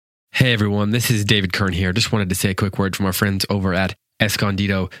Hey everyone, this is David Kern here. Just wanted to say a quick word from our friends over at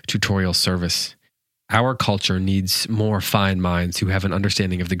Escondido Tutorial Service. Our culture needs more fine minds who have an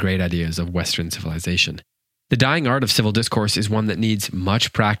understanding of the great ideas of Western civilization. The dying art of civil discourse is one that needs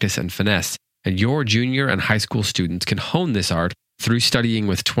much practice and finesse, and your junior and high school students can hone this art through studying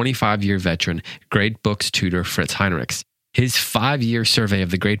with 25-year veteran Great Books tutor Fritz Heinrichs. His 5-year survey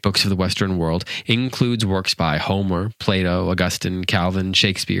of the great books of the Western world includes works by Homer, Plato, Augustine, Calvin,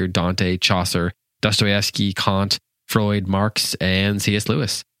 Shakespeare, Dante, Chaucer, Dostoevsky, Kant, Freud, Marx, and C.S.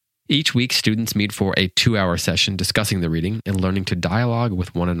 Lewis. Each week, students meet for a 2-hour session discussing the reading and learning to dialogue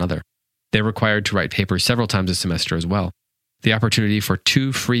with one another. They're required to write papers several times a semester as well. The opportunity for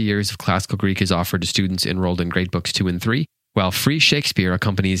 2 free years of classical Greek is offered to students enrolled in Great Books 2 and 3, while free Shakespeare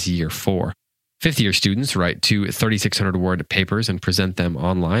accompanies year 4. 5th-year students write 2 3,600-word papers and present them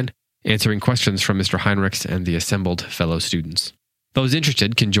online, answering questions from Mr. Heinrichs and the assembled fellow students. Those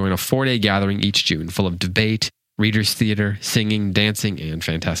interested can join a 4-day gathering each June full of debate, readers' theater, singing, dancing, and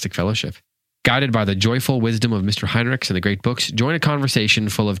fantastic fellowship. Guided by the joyful wisdom of Mr. Heinrichs and the great books, join a conversation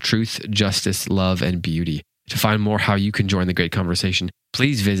full of truth, justice, love, and beauty. To find more how you can join the great conversation,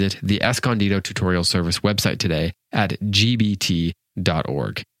 please visit the Escondido Tutorial Service website today at gbt.org.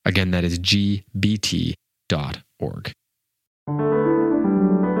 Again, that is gbt.org.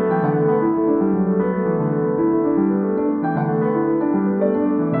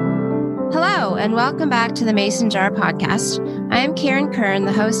 Hello, and welcome back to the Mason Jar Podcast. I am Karen Kern,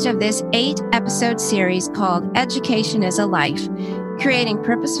 the host of this 8-episode series called Education is a Life, Creating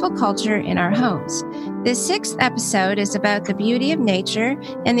Purposeful Culture in Our Homes. This 6th episode is about the beauty of nature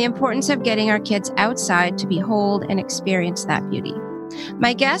and the importance of getting our kids outside to behold and experience that beauty.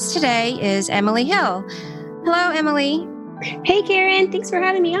 My guest today is Emily Hill. Hello, Emily. Hey, Karen. Thanks for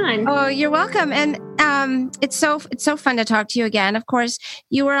having me on. Oh, you're welcome. And it's so fun to talk to you again. Of course,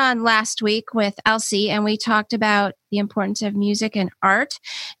 you were on last week with Elsie, and we talked about the importance of music and art.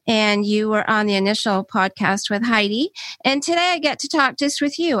 And you were on the initial podcast with Heidi. And today I get to talk just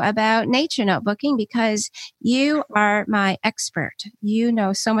with you about nature notebooking because you are my expert. You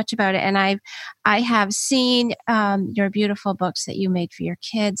know so much about it. And I have seen your beautiful books that you made for your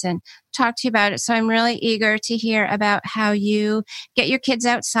kids and talked to you about it. So I'm really eager to hear about how you get your kids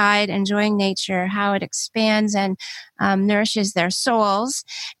outside, enjoying nature, how it expands and nourishes their souls.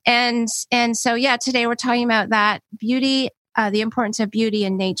 And so, yeah, today we're talking about that beauty, the importance of beauty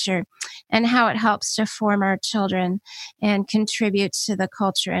in nature and how it helps to form our children and contributes to the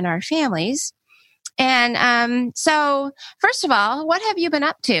culture in our families. And so, first of all, what have you been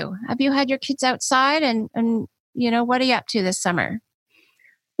up to? Have you had your kids outside and what are you up to this summer?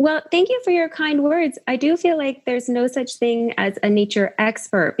 Well, thank you for your kind words. I do feel like there's no such thing as a nature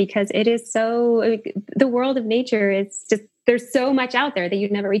expert because it is the world of nature is just, there's so much out there that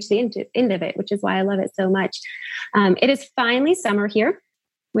you'd never reach the end of it, which is why I love it so much. It is finally summer here,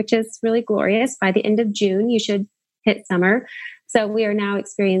 which is really glorious. By the end of June, you should hit summer. So we are now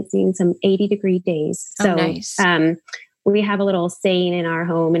experiencing some 80-degree days. So nice. We have a little saying in our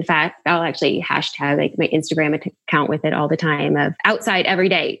home. In fact, I'll actually hashtag my Instagram account with it all the time of outside every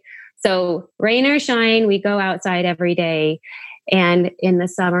day. So rain or shine, we go outside every day. And in the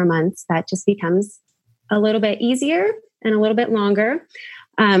summer months, that just becomes a little bit easier and a little bit longer.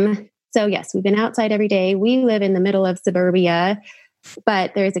 So yes, we've been outside every day. We live in the middle of suburbia,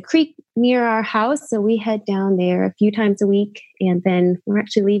 but there's a creek near our house. So we head down there a few times a week. And then we're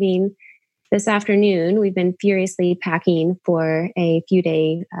actually leaving this afternoon. We've been furiously packing for a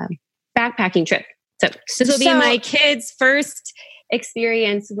few-day backpacking trip. So this will be my kids' first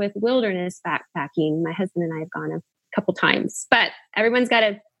experience with wilderness backpacking. My husband and I have gone a couple times, but everyone's got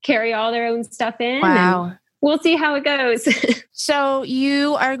to carry all their own stuff in. Wow. And we'll see how it goes. So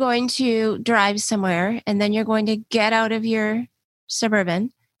you are going to drive somewhere and then you're going to get out of your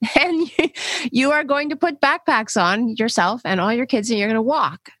Suburban and you are going to put backpacks on yourself and all your kids and you're going to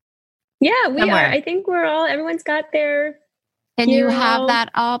walk. Yeah, we somewhere. are. I think everyone's got their... And you have that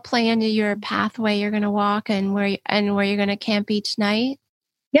all planned, your pathway you're going to walk and where you're going to camp each night?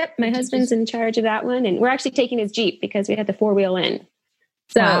 Yep, my husband's in charge of that one. And we're actually taking his Jeep because we had the 4-wheel in.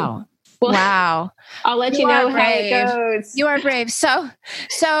 So, wow. I'll let you know how it goes. You are brave. So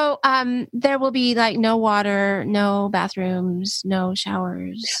there will be no water, no bathrooms, no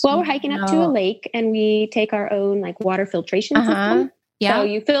showers. Well, we're hiking up to a lake and we take our own water filtration system. Yeah. So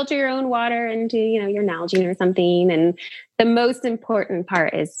you filter your own water into, your Nalgene or something. And the most important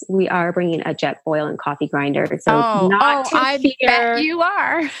part is we are bringing a jet boil and coffee grinder. So I bet you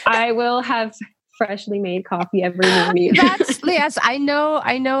are. I will have freshly made coffee every morning. Yes, I know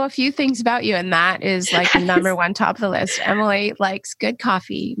a few things about you, and that is like number one top of the list. Emily likes good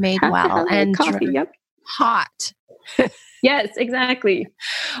coffee made well and coffee, hot. Yes, exactly.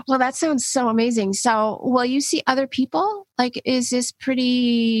 Well, that sounds so amazing. So will you see other people? Like, is this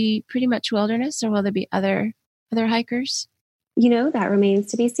pretty much wilderness, or will there be other hikers? That remains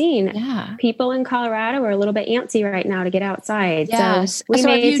to be seen. Yeah. People in Colorado are a little bit antsy right now to get outside. Yes. So we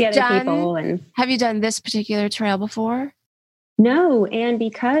may see other people. Have you done this particular trail before? No. And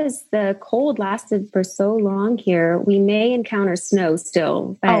because the cold lasted for so long here, we may encounter snow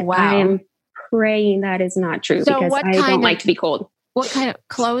still. But oh, wow. I am praying that is not true, because I don't like to be cold. What kind of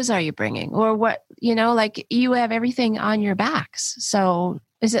clothes are you bringing? Or what, like you have everything on your backs. So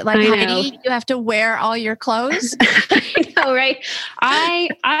is it like Heidi? You have to wear all your clothes? I know, right?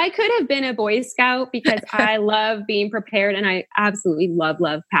 I could have been a Boy Scout because I love being prepared, and I absolutely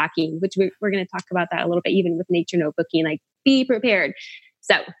love packing, which we're going to talk about that a little bit, even with nature notebooking, like be prepared.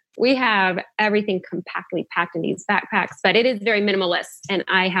 So we have everything compactly packed in these backpacks, but it is very minimalist, and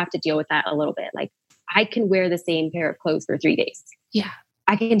I have to deal with that a little bit. Like, I can wear the same pair of clothes for 3 days. Yeah.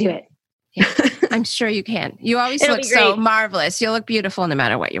 I can do it. Yeah, I'm sure you can. You always look so marvelous. You look beautiful no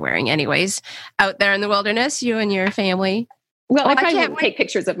matter what you're wearing. Anyways, out there in the wilderness, you and your family. Well, I probably won't take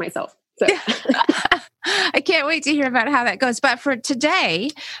pictures of myself. So. I can't wait to hear about how that goes. But for today,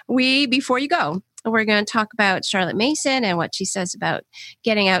 before you go, we're going to talk about Charlotte Mason and what she says about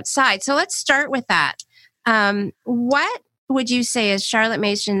getting outside. So let's start with that. What would you say is Charlotte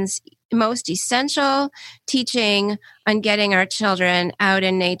Mason's most essential teaching on getting our children out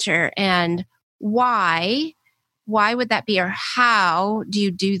in nature, and why would that be, or how do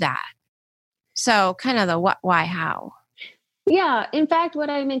you do that? So kind of the what, why, how. Yeah. In fact, what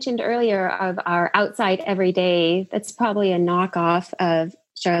I mentioned earlier of our outside every day, that's probably a knockoff of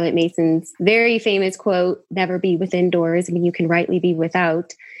Charlotte Mason's very famous quote, never be within doors. I mean, you can rightly be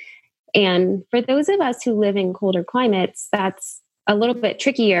without. And for those of us who live in colder climates, that's a little bit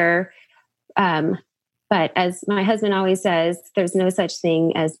trickier. But as my husband always says, there's no such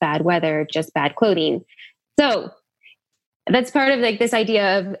thing as bad weather, just bad clothing. So that's part of like this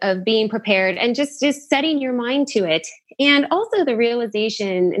idea of being prepared and just setting your mind to it. And also the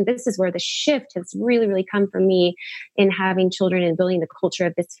realization, and this is where the shift has really, really come for me in having children and building the culture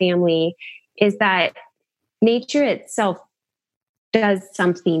of this family, is that nature itself does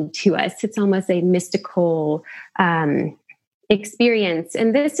something to us. It's almost a mystical experience.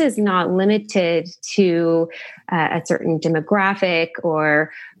 And this is not limited to a certain demographic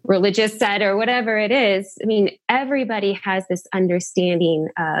or religious set or whatever it is. I mean, everybody has this understanding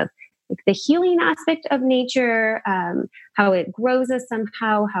of the healing aspect of nature, how it grows us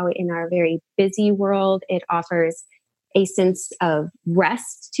somehow, how in our very busy world, it offers a sense of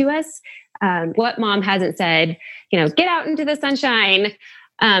rest to us. What mom hasn't said, get out into the sunshine.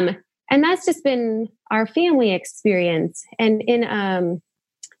 And that's just been our family experience. And in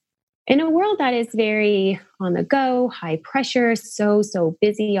a world that is very on the go, high pressure, so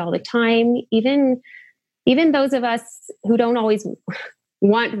busy all the time, even those of us who don't always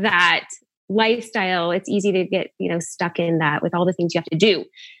want that lifestyle, it's easy to get, stuck in that with all the things you have to do.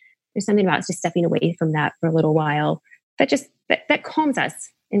 There's something about just stepping away from that for a little while that calms us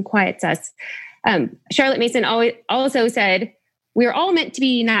and quiets us. Charlotte Mason also said, "We're all meant to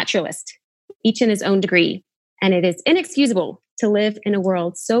be naturalists, each in his own degree, and it is inexcusable to live in a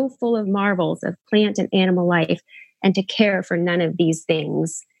world so full of marvels of plant and animal life and to care for none of these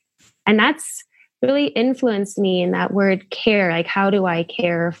things." And that's really influenced me in that word care. Like, how do I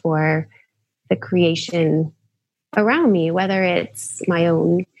care for the creation around me, whether it's my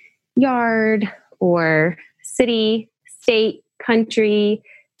own yard or city, state, country?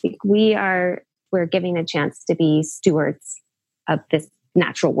 We're giving a chance to be stewards of this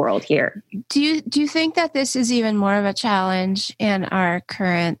natural world here. Do you think that this is even more of a challenge in our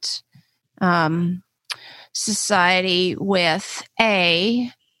current society with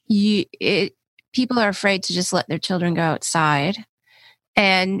people are afraid to just let their children go outside,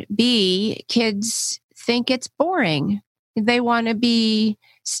 and B, kids think it's boring. They want to be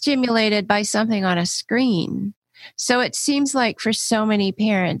stimulated by something on a screen. So it seems like for so many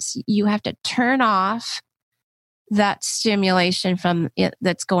parents, you have to turn off that stimulation from it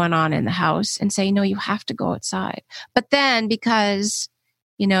that's going on in the house and say, no, you have to go outside. But then because,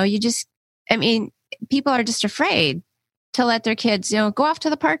 people are just afraid to let their kids, go off to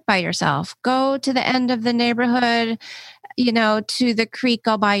the park by yourself, go to the end of the neighborhood, to the creek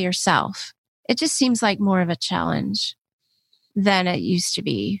all by yourself. It just seems like more of a challenge than it used to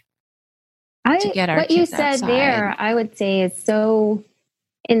be to get our what kids you said outside. there, I would say is so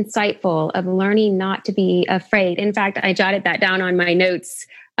insightful of learning not to be afraid. In fact, I jotted that down on my notes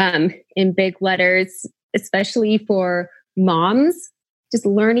in big letters, especially for moms, just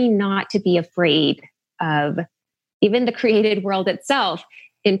learning not to be afraid of even the created world itself.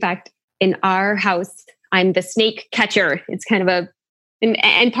 In fact, in our house, I'm the snake catcher. It's kind of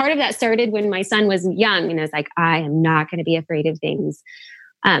and part of that started when my son was young, and I was like, I am not going to be afraid of things.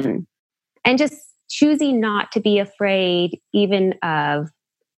 And just choosing not to be afraid even of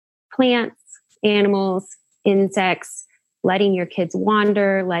plants, animals, insects, letting your kids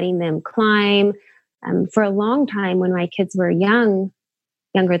wander, letting them climb. For a long time when my kids were younger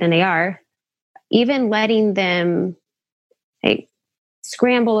than they are, even letting them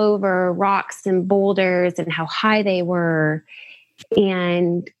scramble over rocks and boulders and how high they were,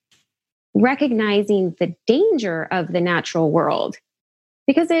 and recognizing the danger of the natural world,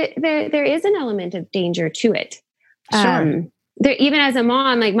 because there is an element of danger to it. Sure. Even as a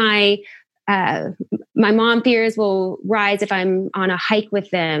mom, like my mom fears will rise if I'm on a hike with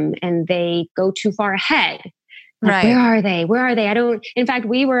them and they go too far ahead. Like, Right. Where are they? Where are they? In fact,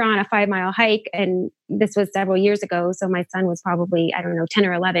 we were on a 5-mile hike, and this was several years ago. So my son was probably, 10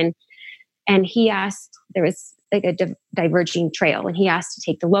 or 11. And he asked, there was like a diverging trail, and he asked to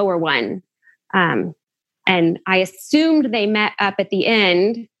take the lower one. And I assumed they met up at the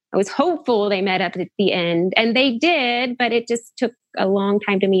end. I was hopeful they met up at the end, and they did, but it just took a long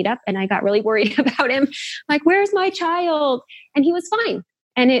time to meet up. And I got really worried about him. Like, where's my child? And he was fine.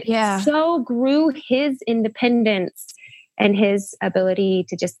 And it so grew his independence and his ability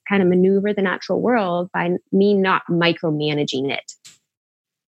to just kind of maneuver the natural world by me not micromanaging it.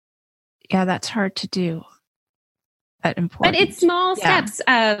 Yeah, that's hard to do. But important. But it's small steps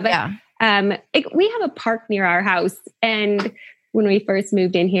of, we have a park near our house. And when we first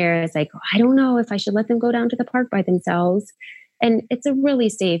moved in here, I was like, I don't know if I should let them go down to the park by themselves. And it's a really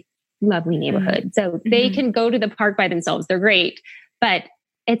safe, lovely neighborhood. So they can go to the park by themselves. They're great. But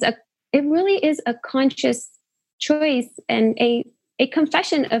it really is a conscious choice and a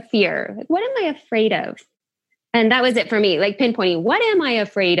confession of fear. Like, what am I afraid of? And that was it for me, like pinpointing, what am I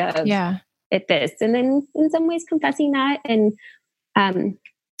afraid of at this? And then in some ways confessing that, and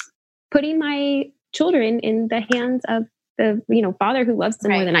putting my children in the hands of the Father who loves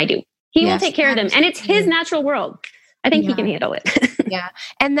them more than I do. He will take care of them. And it's his natural world. I think he can handle it.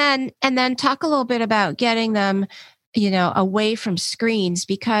 And then talk a little bit about getting them, away from screens,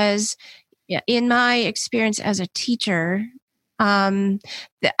 because in my experience as a teacher, I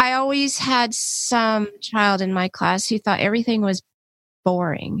always had some child in my class who thought everything was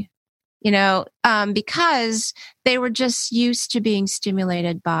boring, because they were just used to being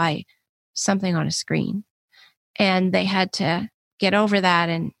stimulated by something on a screen, and they had to get over that,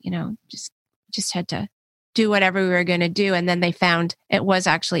 and just had to do whatever we were going to do. And then they found it was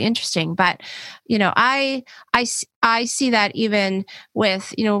actually interesting. But, I see that even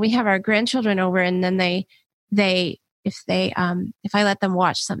with, we have our grandchildren over, and then if I let them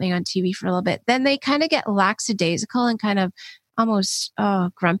watch something on TV for a little bit, then they kind of get lackadaisical and kind of almost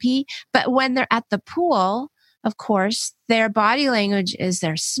grumpy. But when they're at the pool, of course, their body language is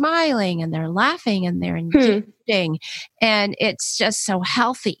they're smiling and they're laughing and they're engaging, and it's just so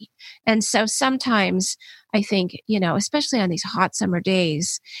healthy. And so sometimes I think, especially on these hot summer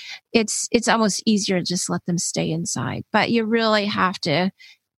days, it's almost easier to just let them stay inside. But you really have to,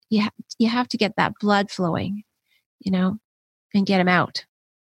 you have to get that blood flowing, and get them out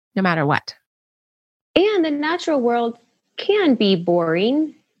no matter what. And the natural world can be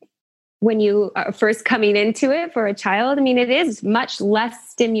boring when you are first coming into it for a child. I mean, it is much less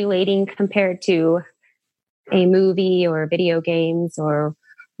stimulating compared to a movie or video games or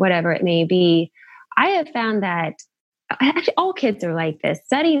whatever it may be. I have found that actually all kids are like this.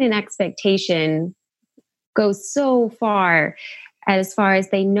 Setting an expectation goes so far as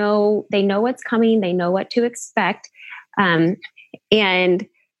they know what's coming, they know what to expect. And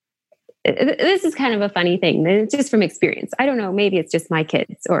this is kind of a funny thing. It's just from experience. I don't know. Maybe it's just my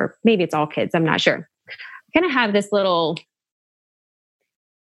kids, or maybe it's all kids. I'm not sure. I kind of have this little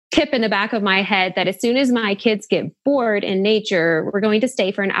tip in the back of my head that as soon as my kids get bored in nature, we're going to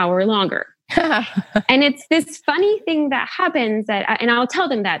stay for an hour longer. And it's this funny thing that happens and I'll tell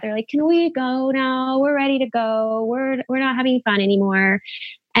them that. They're like, can we go now? We're ready to go. We're not having fun anymore.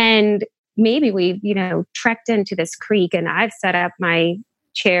 And maybe we've, trekked into this creek, and I've set up my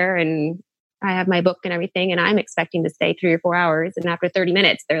chair and I have my book and everything, and I'm expecting to stay 3 or 4 hours. And after 30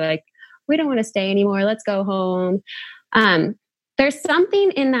 minutes, they're like, we don't want to stay anymore. Let's go home. There's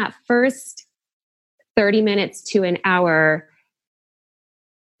something in that first 30 minutes to an hour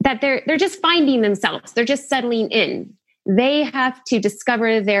that they're just finding themselves. They're just settling in. they have to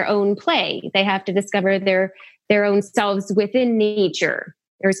discover their own play. They have to discover their own selves within nature.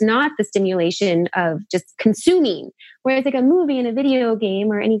 There's not the stimulation of just consuming. Whereas like a movie and a video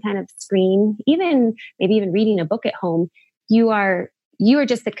game or any kind of screen, maybe even reading a book at home, you are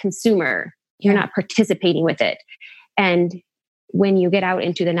just the consumer. You're not participating with it. And when you get out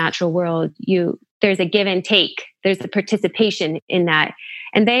into the natural world, there's a give and take. There's a participation in that.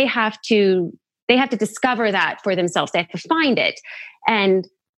 And they have to discover that for themselves. They have to find it. And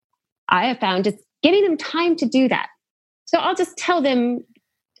I have found just giving them time to do that. So I'll just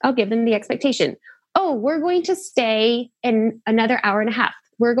I'll give them the expectation. Oh, we're going to stay in another hour and a half.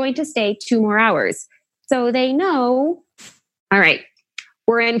 We're going to stay 2 more hours. So they know, all right,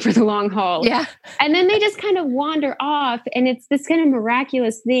 we're in for the long haul. Yeah. And then they just kind of wander off. And it's this kind of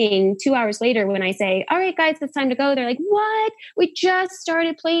miraculous thing 2 hours later when I say, all right, guys, it's time to go. They're like, what? We just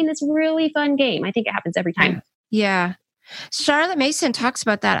started playing this really fun game. I think it happens every time. Yeah. Charlotte Mason talks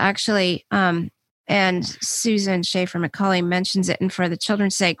about that actually. And Susan Schaefer-McCauley mentions it in For the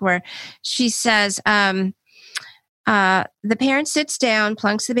Children's Sake, where she says, the parent sits down,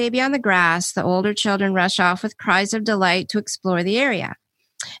 plunks the baby on the grass. The older children rush off with cries of delight to explore the area.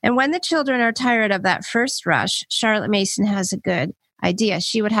 And when the children are tired of that first rush, Charlotte Mason has a good idea.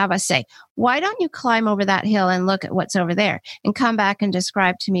 She would have us say, why don't you climb over that hill and look at what's over there and come back and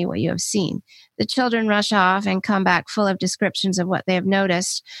describe to me what you have seen? The children rush off and come back full of descriptions of what they have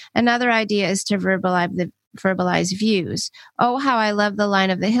noticed. Another idea is to verbalize views. Oh, how I love the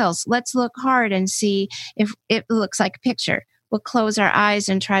line of the hills. Let's look hard and see if it looks like a picture. We'll close our eyes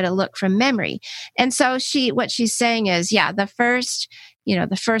and try to look from memory. And so what she's saying is, the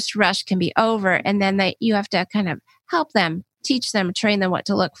first rush can be over, and then you have to kind of help them, teach them, train them what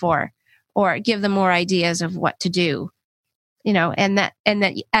to look for, or give them more ideas of what to do. And that,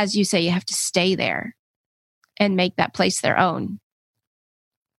 as you say, you have to stay there and make that place their own.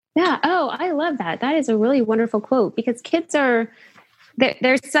 Yeah. Oh, I love that. That is a really wonderful quote, because kids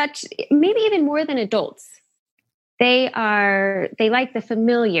they're such, maybe even more than adults. They like the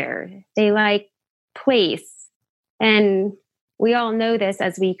familiar. They like place. And we all know this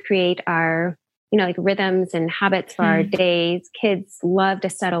as we create our, like rhythms and habits for our days. Kids love to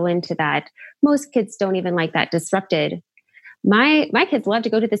settle into that. Most kids don't even like that disrupted. My kids love to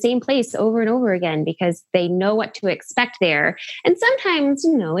go to the same place over and over again because they know what to expect there. And sometimes,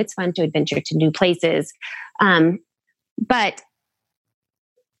 it's fun to adventure to new places. But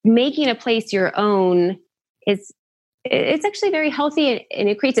making a place your own it's actually very healthy, and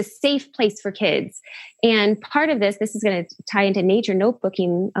it creates a safe place for kids. And part of this is going to tie into nature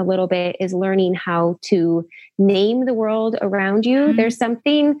notebooking a little bit, is learning how to name the world around you. Mm-hmm. There's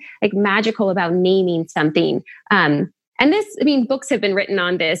something like magical about naming something. And books have been written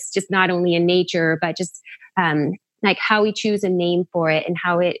on this, just not only in nature, but just like how we choose a name for it and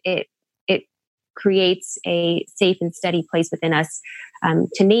how it creates a safe and steady place within us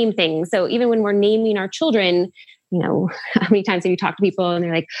to name things. So even when we're naming our children, how many times have you talked to people and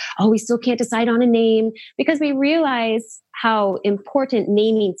they're like, oh, we still can't decide on a name, because we realize how important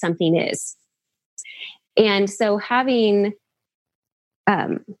naming something is. And so having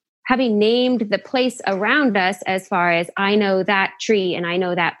named the place around us, as far as I know that tree and I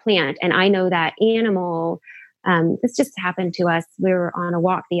know that plant and I know that animal, this just happened to us. We were on a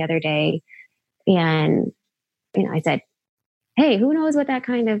walk the other day, and I said, hey, who knows what that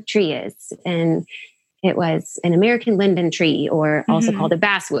kind of tree is? And it was an American linden tree, or also called a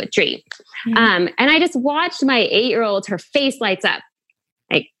basswood tree. Mm-hmm. And I just watched my 8-year-old, her face lights up.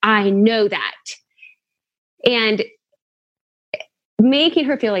 Like, I know that. And making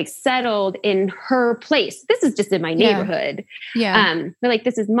her feel like settled in her place. This is just in my neighborhood. Yeah. But like,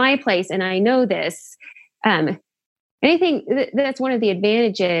 this is my place and I know this. And I think that's one of the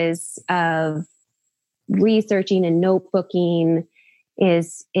advantages of researching and notebooking,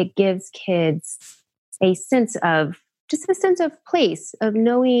 is it gives kids a sense of place, of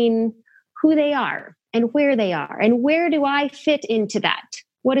knowing who they are and where they are and where do I fit into that?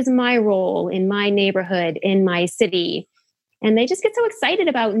 What is my role in my neighborhood, in my city? And they just get so excited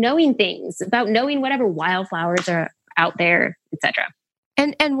about knowing things, about knowing whatever wildflowers are out there, etc.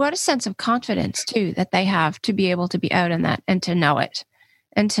 And what a sense of confidence too that they have to be able to be out in that and to know it,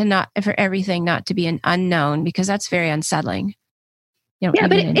 and to not, for everything not to be an unknown, because that's very unsetting. Yeah,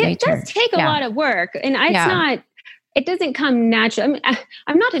 but it does take a lot of work, and it doesn't come natural.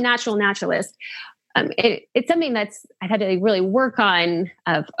 I'm not a natural naturalist. It's something that's I've had to really work on.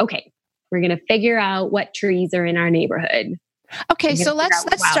 Okay, we're going to figure out what trees are in our neighborhood. Okay, so let's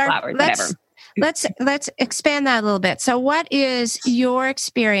start. Let's expand that a little bit. So, what is your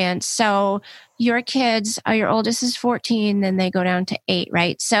experience? So, your kids, your oldest is 14, then they go down to 8,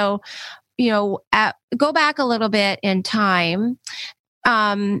 right? So, go back a little bit in time.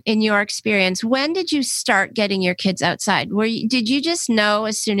 In your experience, when did you start getting your kids outside? Did you just know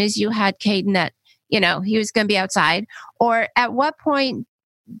as soon as you had Caden that, he was going to be outside? Or at what point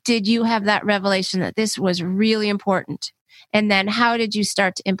did you have that revelation that this was really important? And then how did you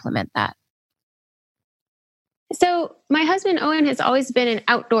start to implement that? So my husband, Owen, has always been an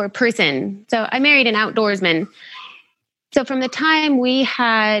outdoor person. So I married an outdoorsman. So from the time we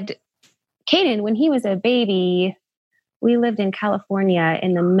had Caden, when he was a baby, we lived in California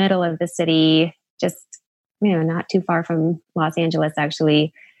in the middle of the city, just, not too far from Los Angeles,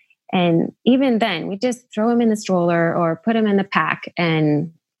 actually. And even then, we just throw him in the stroller or put him in the pack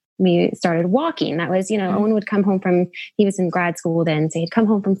and we started walking. That was, Owen would come home he was in grad school then. So he'd come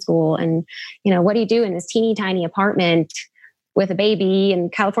home from school and, what do you do in this teeny tiny apartment with a baby,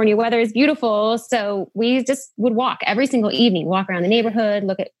 and California weather is beautiful. So we just would walk every single evening, walk around the neighborhood,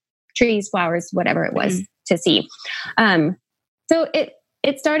 look at trees, flowers, whatever it was to see. So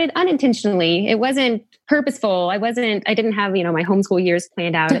it started unintentionally. It wasn't purposeful. I didn't have, my homeschool years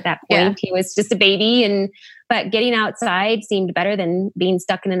planned out at that point. Yeah. He was just a baby, but getting outside seemed better than being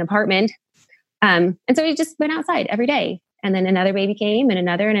stuck in an apartment. And so we just went outside every day. And then another baby came and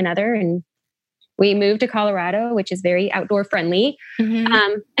another. And we moved to Colorado, which is very outdoor friendly. Mm-hmm.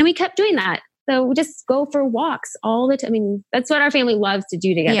 And we kept doing that. So we just go for walks all the time. I mean, that's what our family loves to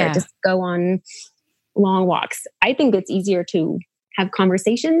do together. Yeah. Just go on long walks. I think it's easier to have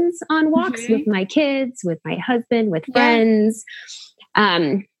conversations on walks with my kids, with my husband, with friends.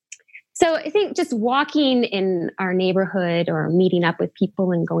 So I think just walking in our neighborhood or meeting up with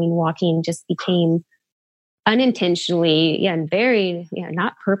people and going walking just became unintentionally, and very,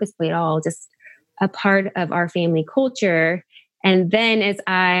 not purposely at all, just a part of our family culture. And then as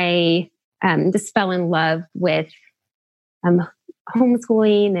I just fell in love with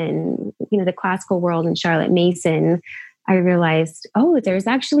homeschooling and, the classical world in Charlotte Mason, I realized, there's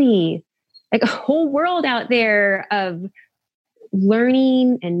actually like a whole world out there of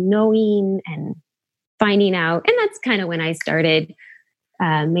learning and knowing and finding out. And that's kind of when I started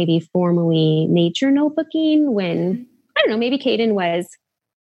maybe formally nature notebooking when, I don't know, maybe Caden was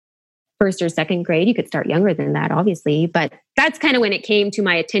first or second grade. You could start younger than that, obviously. But that's kind of when it came to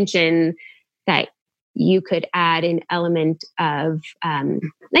my attention that you could add an element of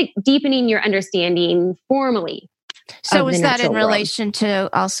like deepening your understanding formally. So was that in relation to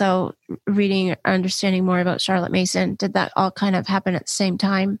also reading or understanding more about Charlotte Mason? Did that all kind of happen at the same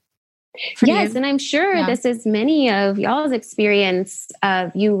time? Yes. And I'm sure this is many of y'all's experience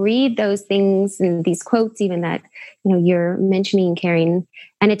of you read those things and these quotes, even that, you're mentioning, Karen,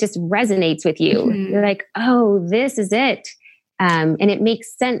 and it just resonates with you. Mm-hmm. You're like, this is it. And it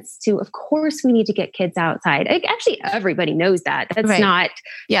makes sense to, of course, we need to get kids outside. Like, actually, everybody knows that. That's not,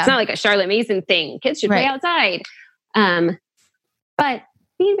 it's not like a Charlotte Mason thing. Kids should play outside. But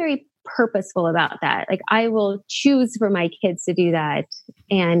being very purposeful about that. Like, I will choose for my kids to do that.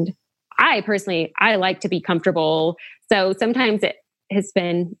 And I personally, I like to be comfortable. So sometimes it has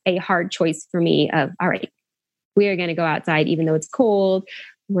been a hard choice for me of, all right, we are going to go outside, even though it's cold.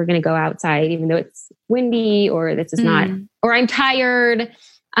 We're going to go outside, even though it's windy, or this is not, or I'm tired.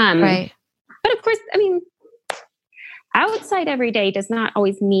 But of course, I mean, outside every day does not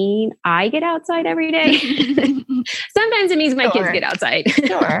always mean I get outside every day. Sometimes it means my kids get outside.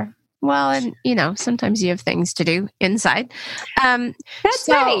 Sure. Well, and sometimes you have things to do inside. That's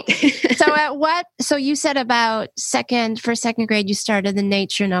right. So you said about for second grade, you started the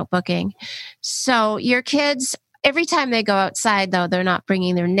nature notebooking. So your kids, every time they go outside, though, they're not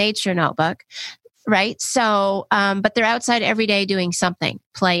bringing their nature notebook, right? So, but they're outside every day doing something,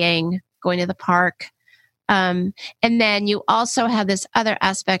 playing, going to the park. And then you also have this other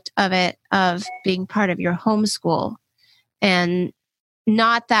aspect of it, of being part of your homeschool. And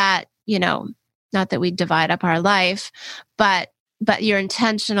not that we divide up our life, but you're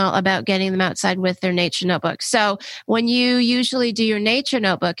intentional about getting them outside with their nature notebook. So when you usually do your nature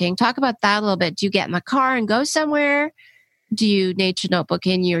notebooking, talk about that a little bit. Do you get in the car and go somewhere? Do you nature notebook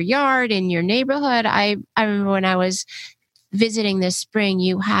in your yard, in your neighborhood? I remember when I was visiting this spring,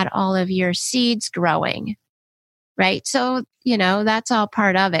 you had all of your seeds growing, right? So, that's all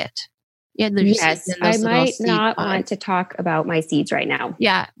part of it. Yes, I might not want to talk about my seeds right now.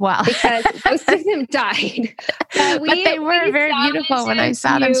 Yeah, well, because most of them died. But they were very beautiful when I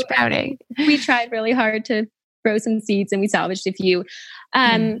saw them sprouting. We tried really hard to grow some seeds, and we salvaged a few.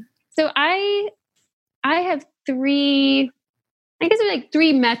 So I have three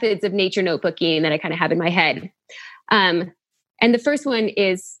methods of nature notebooking that I kind of have in my head. And And the first one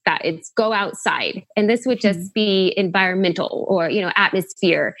is that it's go outside. And this would just be environmental or,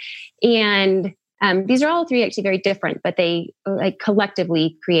 atmosphere. And these are all three actually very different, but they like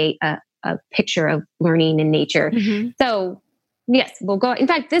collectively create a picture of learning in nature. So yes, we'll go. In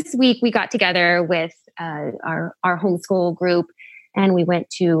fact, this week we got together with our homeschool group and we went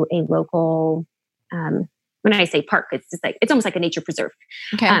to a local, when I say park, it's almost like a nature preserve.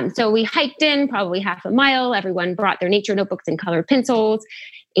 Okay. So we hiked in probably half a mile. Everyone brought their nature notebooks and colored pencils.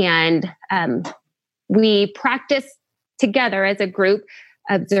 And we practiced together as a group,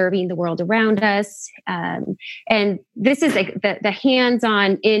 observing the world around us. And this is like the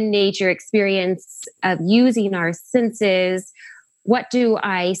hands-on in nature experience of using our senses. What do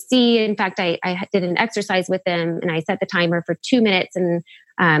I see? In fact, I did an exercise with them and I set the timer for 2 minutes and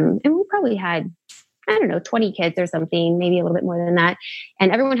we probably had, 20 kids or something, maybe a little bit more than that.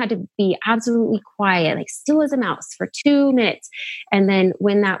 And everyone had to be absolutely quiet, like still as a mouse for 2 minutes. And then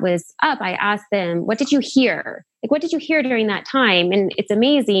when that was up, I asked them, what did you hear? Like, what did you hear during that time? And it's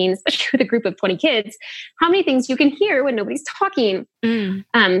amazing, especially with a group of 20 kids, how many things you can hear when nobody's talking. And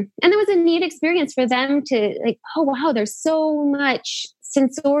it was a neat experience for them to like, oh, wow, there's so much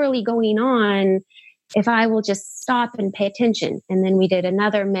sensorially going on if I will just stop and pay attention. And then we did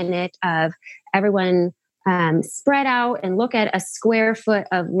another minute of everyone spread out and look at a square foot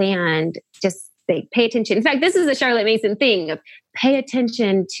of land, just pay attention. In fact, this is a Charlotte Mason thing of pay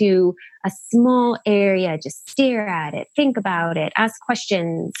attention to a small area, just stare at it, think about it, ask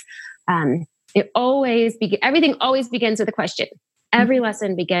questions. Everything always begins with a question. Every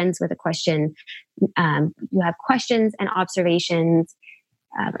lesson begins with a question. You have questions and observations.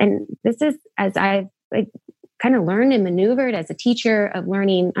 And this is, as I've kind of learned and maneuvered as a teacher of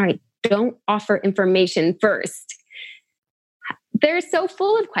learning, all right, don't offer information first. They're so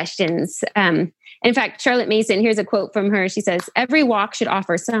full of questions. In fact, Charlotte Mason, here's a quote from her. She says, every walk should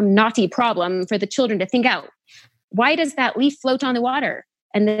offer some knotty problem for the children to think out. Why does that leaf float on the water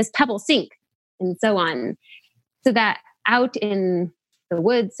and this pebble sink? And so on. So that out in the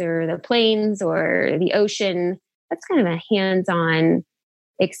woods or the plains or the ocean, that's kind of a hands-on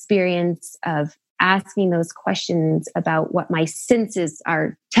experience of asking those questions about what my senses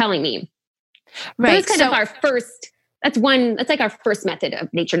are telling me. Right. So that's kind of our first, that's like our first method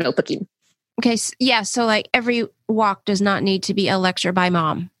of nature notebooking. Okay. Yeah. So like every walk does not need to be a lecture by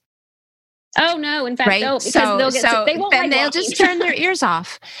mom. Oh no. In fact, right? no, because they'll just turn their ears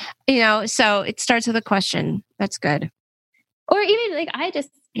off, so it starts with a question. That's good. Or even like, I just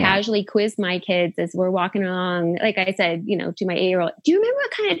casually quiz my kids as we're walking along. Like I said, to my 8-year-old, do you remember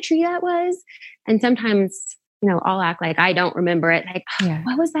what kind of tree that was? And sometimes, I'll act like I don't remember it. Like,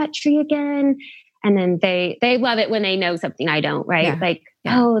 what was that tree again? And then they love it when they know something I don't, right? Yeah. Like,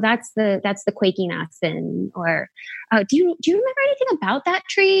 oh, that's the quaking aspen. Or do you remember anything about that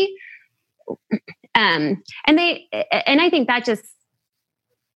tree? And I think that just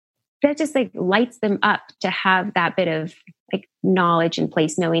like lights them up to have that bit of like knowledge and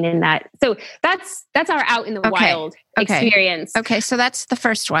place knowing in that. So that's our out in the wild experience. Okay. So that's the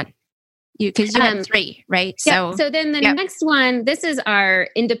first one. Because you had 3, right? So then the next one, this is our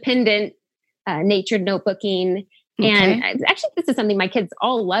independent nature notebooking. And actually, this is something my kids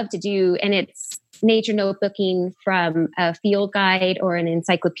all love to do. And it's nature notebooking from a field guide or an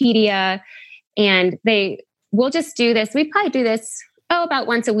encyclopedia. And we'll just do this. We probably do this, about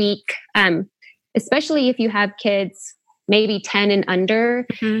once a week, especially if you have kids, maybe 10 and under.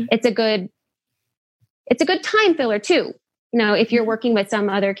 It's a good time filler too. If you're working with some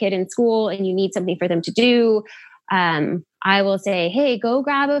other kid in school and you need something for them to do, I will say, hey, go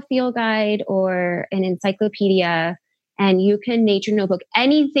grab a field guide or an encyclopedia and you can nature notebook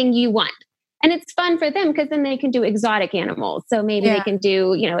anything you want. And it's fun for them because then they can do exotic animals. So maybe they can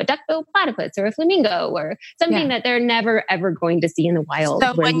do, a duck-billed platypus or a flamingo or something that they're never, ever going to see in the wild.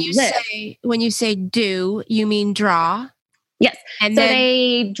 So when you say do, you mean draw? Yes. And so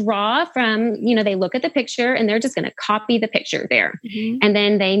they draw from, they look at the picture and they're just going to copy the picture there. And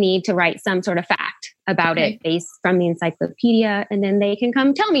then they need to write some sort of fact about it based from the encyclopedia. And then they can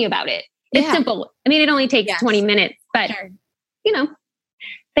come tell me about it. It's simple. I mean, it only takes 20 minutes, but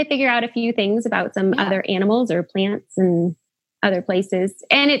they figure out a few things about some other animals or plants and other places.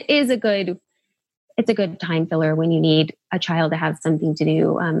 And it's a good time filler when you need a child to have something to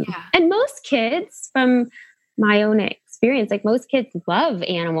do. And most kids, from my own experience, like most kids love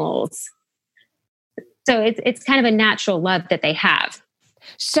animals. So it's kind of a natural love that they have.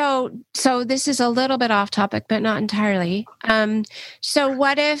 So this is a little bit off topic, but not entirely. So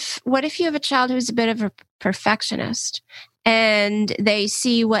what if you have a child who's a bit of a perfectionist and they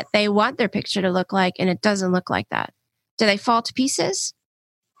see what they want their picture to look like and it doesn't look like that? do they fall to pieces?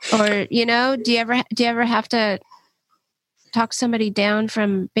 Or, do you ever have to talk somebody down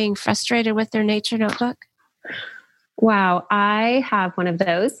from being frustrated with their nature notebook? Wow, I have one of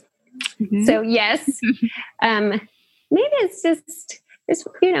those. Mm-hmm. So yes, maybe it's just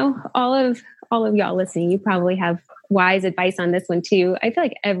all of y'all listening. You probably have wise advice on this one too. I feel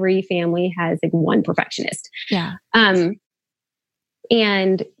like every family has like one perfectionist. Yeah.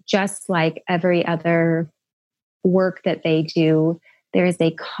 And just like every other work that they do, there is a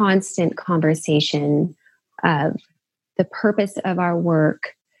constant conversation of the purpose of our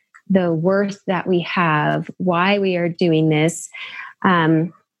work, the worth that we have, why we are doing this,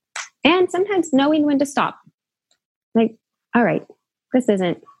 and sometimes knowing when to stop. Like, all right, this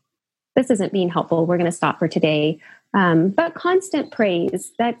isn't being helpful. We're going to stop for today. But constant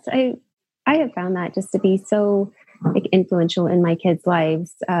praise. I have found that just to be so like influential in my kids'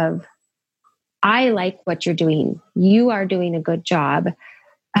 lives. Of I like what you're doing. You are doing a good job.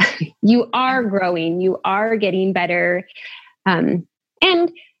 You are growing. You are getting better. And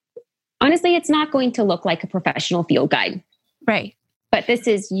honestly, it's not going to look like a professional field guide. Right. But this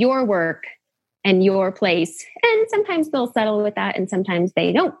is your work and your place. And sometimes they'll settle with that and sometimes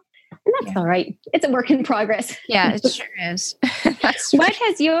they don't. And that's all right. It's a work in progress. Yeah, it sure is. What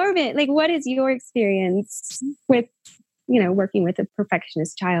has what is your experience with, working with a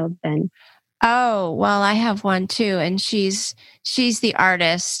perfectionist child then? Oh, well, I have one too. And she's the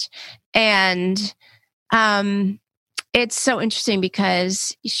artist. And it's so interesting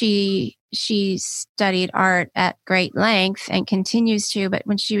because she studied art at great length and continues to, but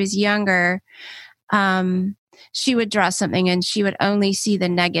when she was younger, she would draw something and she would only see the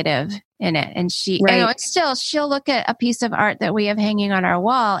negative in it. And still she'll look at a piece of art that we have hanging on our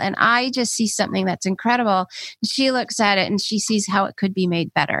wall and I just see something that's incredible. She looks at it and she sees how it could be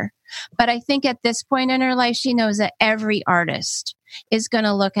made better. But I think at this point in her life, she knows that every artist is going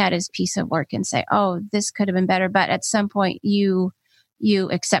to look at his piece of work and say, oh, this could have been better. But at some point you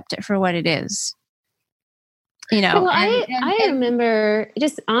accept it for what it is. Well, I remember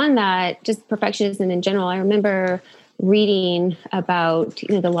just on that, just perfectionism in general. I remember reading about,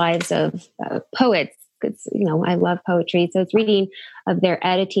 the lives of poets. Because, I love poetry. So it's reading of their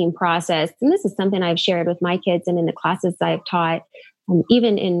editing process. And this is something I've shared with my kids and in the classes I've taught.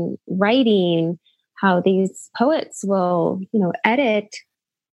 Even in writing, how these poets will, edit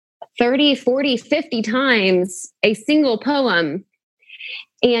 30, 40, 50 times a single poem.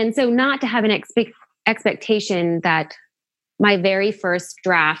 And so not to have an expectation that my very first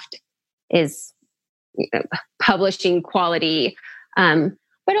draft is publishing quality.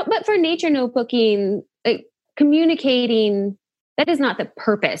 But for nature notebooking, communicating, that is not the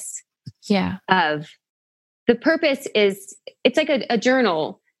purpose. Yeah. The purpose is, it's like a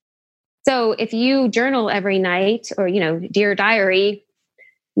journal. So if you journal every night or, dear diary,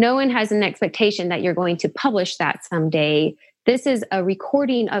 no one has an expectation that you're going to publish that someday. This is a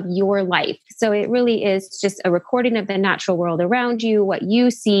recording of your life. So it really is just a recording of the natural world around you, what you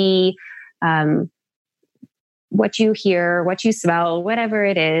see, what you hear, what you smell, whatever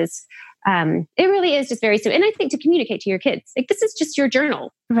it is. It really is just very simple. And I think to communicate to your kids, this is just your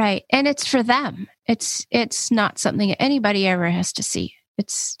journal. Right. And it's for them. It's not something anybody ever has to see.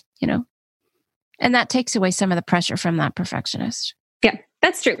 It's, and that takes away some of the pressure from that perfectionist. Yeah,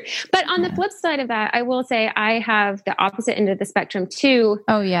 that's true. But on the flip side of that, I will say I have the opposite end of the spectrum too.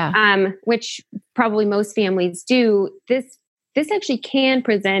 Oh yeah. Which probably most families do. This actually can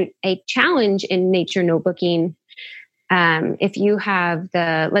present a challenge in nature notebooking. If you have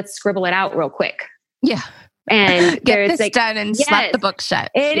let's scribble it out real quick. Yeah. And get this done and slap the book shut.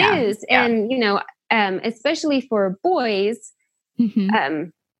 It is. Yeah. And, especially for boys,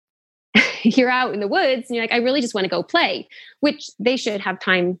 you're out in the woods and you're like, I really just want to go play, which they should have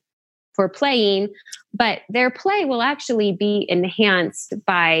time for playing, but their play will actually be enhanced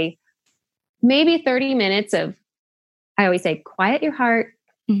by maybe 30 minutes of, I always say, quiet your heart,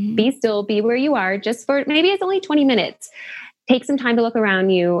 be still, be where you are, just for maybe it's only 20 minutes. Take some time to look around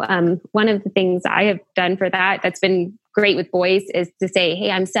you. One of the things I have done for that's been great with boys is to say,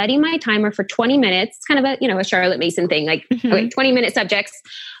 hey, I'm setting my timer for 20 minutes. It's kind of a Charlotte Mason thing, like 20-minute subjects.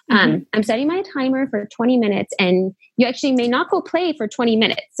 I'm setting my timer for 20 minutes and you actually may not go play for 20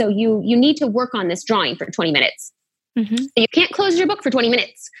 minutes. So you need to work on this drawing for 20 minutes. So you can't close your book for 20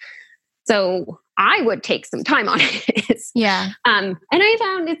 minutes. So I would take some time on it. Yeah. And I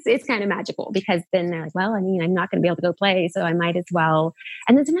found it's kind of magical because then they're like, well, I'm not going to be able to go play, so I might as well.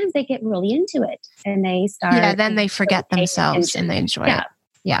 And then sometimes they get really into it and they start. Yeah. Then they forget themselves and they enjoy it.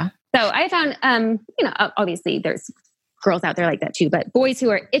 Yeah. So I found, obviously there's girls out there like that too, but boys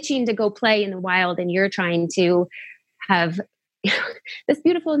who are itching to go play in the wild and you're trying to have this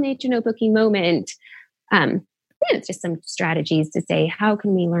beautiful nature notebooking moment. It's just some strategies to say, how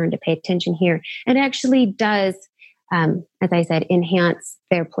can we learn to pay attention here? And it actually does, as I said, enhance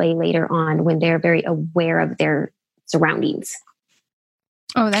their play later on when they're very aware of their surroundings.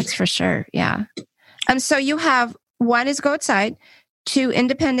 Oh, that's for sure. Yeah. So you have one is go outside, 2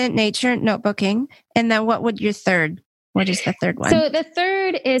 independent nature notebooking, and then what is the third one? So the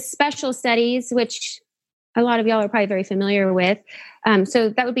third is special studies, which a lot of y'all are probably very familiar with. So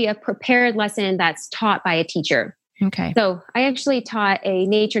that would be a prepared lesson that's taught by a teacher. Okay. So I actually taught a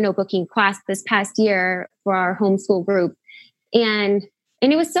nature notebooking class this past year for our homeschool group. And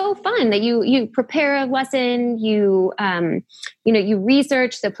it was so fun that you prepare a lesson, you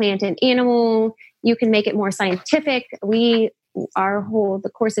research the plant and animal, you can make it more scientific. The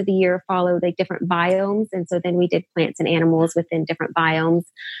course of the year followed like different biomes. And so then we did plants and animals within different biomes.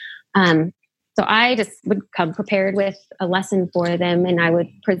 So I just would come prepared with a lesson for them, and I would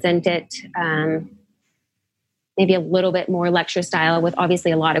present it maybe a little bit more lecture style with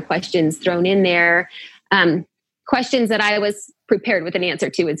obviously a lot of questions thrown in there. Questions that I was prepared with an answer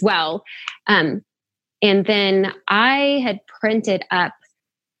to as well. And then I had printed up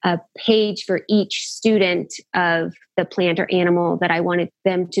a page for each student of the plant or animal that I wanted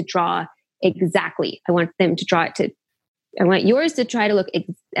them to draw exactly. I want yours to try to look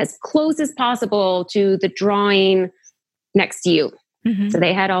as close as possible to the drawing next to you. Mm-hmm. So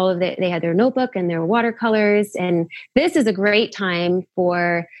they had they had their notebook and their watercolors. And this is a great time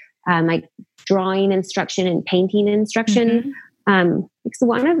for like drawing instruction and painting instruction. Mm-hmm. Because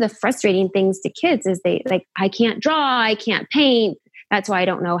one of the frustrating things to kids is I can't draw, I can't paint. That's why I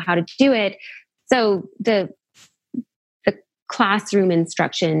don't know how to do it. So the classroom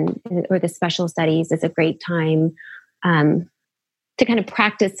instruction or the special studies is a great time to kind of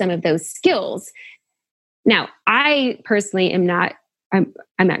practice some of those skills. Now, I personally am not. I'm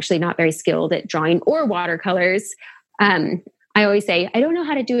actually not very skilled at drawing or watercolors. I always say, I don't know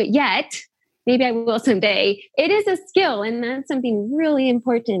how to do it yet. Maybe I will someday. It is a skill, and that's something really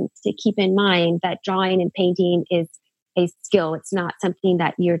important to keep in mind, that drawing and painting is a skill. It's not something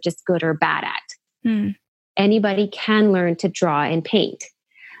that you're just good or bad at. Anybody can learn to draw and paint.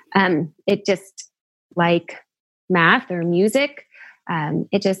 It just, like math or music,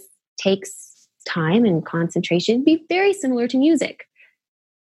 it just takes time and concentration. Be very similar to music.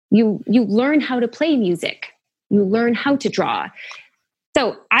 You learn how to play music. You learn how to draw.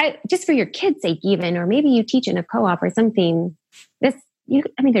 So just for your kids' sake even, or maybe you teach in a co-op or something, there's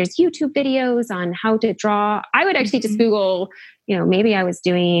YouTube videos on how to draw. I would actually just Google, maybe I was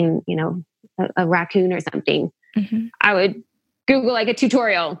doing, a raccoon or something. Mm-hmm. I would Google like a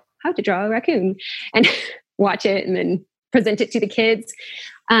tutorial, how to draw a raccoon, and watch it and then present it to the kids.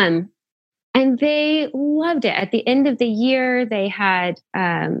 And they loved it. At the end of the year, they had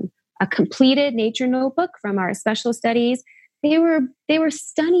a completed nature notebook from our special studies. They were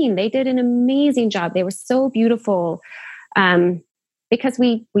stunning. They did an amazing job. They were so beautiful because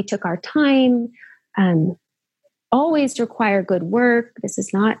we took our time. Always require good work. This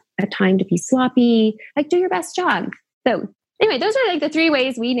is not a time to be sloppy. Like, do your best job. So anyway, those are like the 3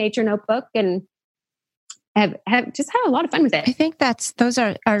 ways we nature notebook, and have just had a lot of fun with it. I think those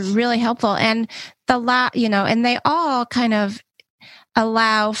are really helpful, and and they all kind of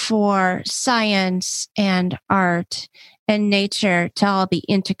allow for science and art and nature to all be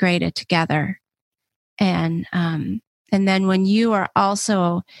integrated together. And then when you are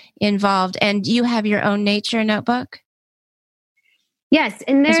also involved, and you have your own nature notebook. Yes,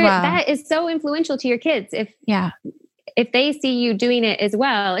 and that is so influential to your kids if they see you doing it as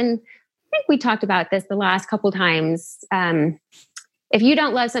well. And I think we talked about this the last couple times. If you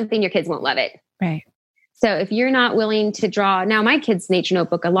don't love something, your kids won't love it. Right. So if you're not willing to draw, now my kids' nature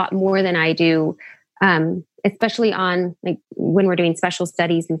notebook a lot more than I do, especially on like when we're doing special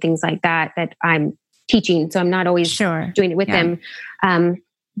studies and things like that I'm teaching. So I'm not always doing it with them.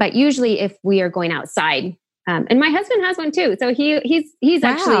 But usually if we are going outside, and my husband has one too. So he's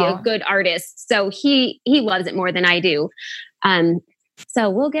actually a good artist. So he loves it more than I do.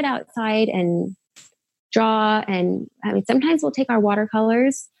 So we'll get outside and draw, and sometimes we'll take our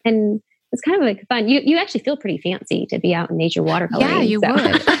watercolors, and it's kind of like fun. You actually feel pretty fancy to be out in nature watercoloring. Yeah, you would.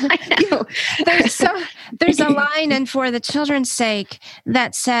 I know. There's a line in For the Children's Sake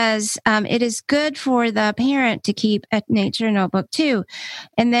that says, it is good for the parent to keep a nature notebook too.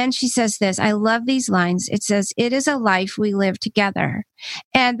 And then she says this, I love these lines. It says, it is a life we live together.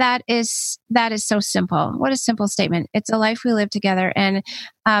 And that is so simple. What a simple statement. It's a life we live together, and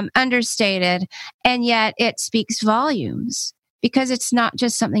understated. And yet it speaks volumes. because it's not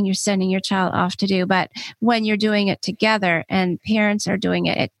just something you're sending your child off to do, but when you're doing it together and parents are doing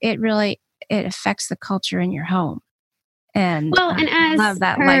it, it affects the culture in your home. And and as love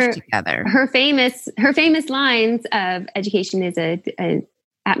that life together. Her famous lines of education is a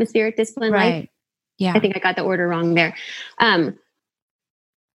atmospheric discipline life. Yeah. I think I got the order wrong there.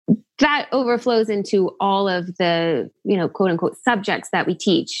 That overflows into all of the, quote unquote subjects that we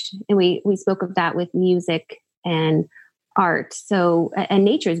teach. And we spoke of that with music and art. So, and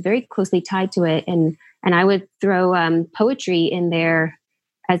nature is very closely tied to it. And I would throw poetry in there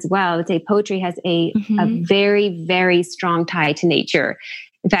as well. I would say poetry has a very, very strong tie to nature.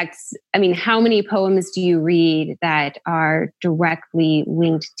 In fact, how many poems do you read that are directly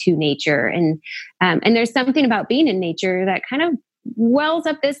linked to nature? And there's something about being in nature that kind of wells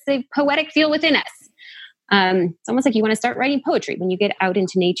up this poetic feel within us. It's almost like you want to start writing poetry when you get out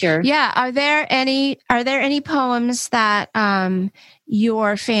into nature. Yeah. Are there any poems that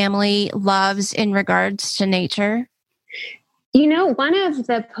your family loves in regards to nature? One of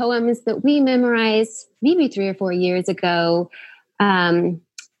the poems that we memorized maybe 3 or 4 years ago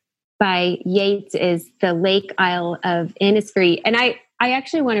by Yeats is The Lake Isle of Innisfree. And I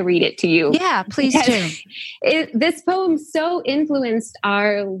actually want to read it to you. Yeah, please do. This poem so influenced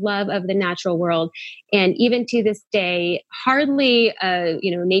our love of the natural world. And even to this day, hardly a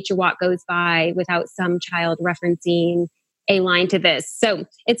nature walk goes by without some child referencing a line to this. So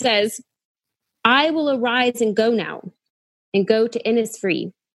it says, I will arise and go now, and go to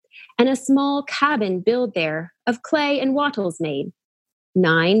Innisfree, and a small cabin build there of clay and wattles made.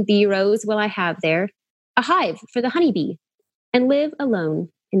 9 bee rows will I have there, a hive for the honeybee, and live alone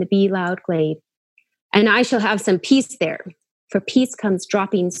in the bee-loud glade. And I shall have some peace there, for peace comes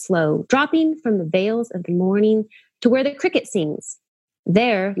dropping slow, dropping from the vales of the morning to where the cricket sings.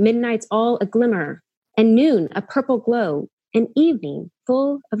 There midnight's all a glimmer, and noon a purple glow, and evening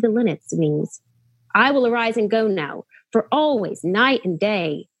full of the linnet's wings. I will arise and go now, for always, night and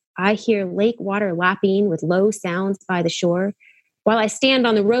day, I hear lake water lapping with low sounds by the shore. While I stand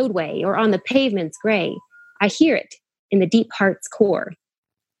on the roadway or on the pavement's gray, I hear it in the deep heart's core.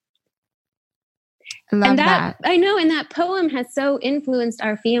 I love that. I know, and that poem has so influenced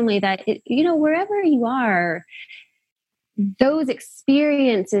our family that, wherever you are, those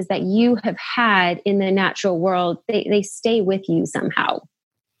experiences that you have had in the natural world, they stay with you somehow.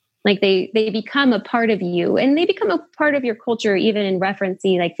 Like they become a part of you, and they become a part of your culture, even in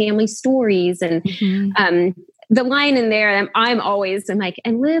referencing like family stories. And the line in there, I'm like,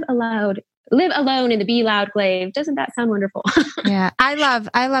 and live alone in the bee loud glade. Doesn't that sound wonderful? Yeah, I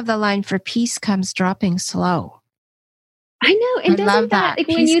love the line, for peace comes dropping slow. I know, and doesn't that like,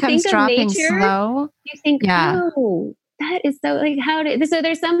 when you think of nature, slow, you think, oh, that is so like so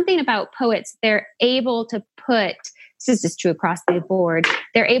there's something about poets. They're able to put. This is just true across the board.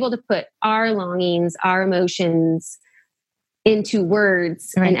 They're able to put our longings, our emotions into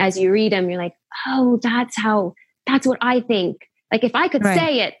words. Right. And as you read them, you're like, oh, that's what I think. Like if I could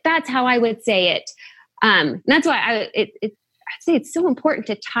say it, that's how I would say it. That's why I say it's so important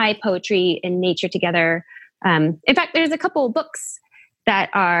to tie poetry and nature together. In fact, there's a couple of books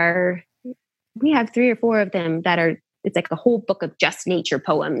we have 3 or 4 of them it's like a whole book of just nature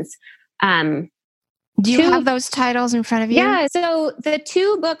poems. Do you have those titles in front of you? Yeah. So the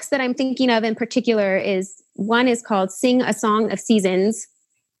 2 books that I'm thinking of in particular one is called Sing a Song of Seasons.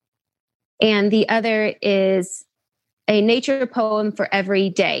 And the other is a nature poem for every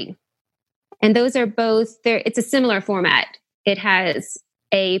day. And those are both there. It's a similar format. It has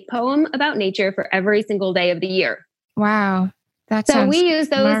a poem about nature for every single day of the year. Wow. So we use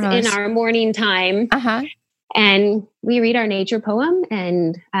those marvelous. In our morning time. And we read our nature poem,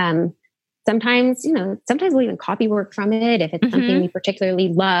 and sometimes we'll even copy work from it if it's something we particularly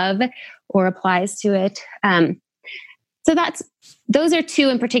love or applies to it. So those are 2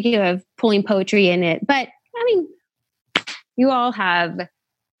 in particular of pulling poetry in it. But you all have,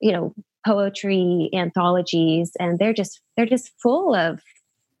 poetry anthologies, and they're just full of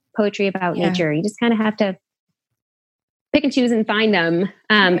poetry about nature. You just kind of have to pick and choose and find them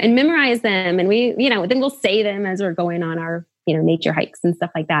and memorize them. And we, then we'll say them as we're going on our, nature hikes and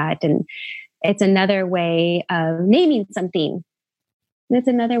stuff like that. And it's another way of naming something. It's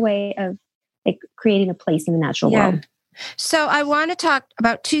another way of like creating a place in the natural world. So I want to talk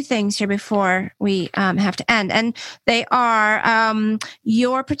about 2 things here before we have to end. And they are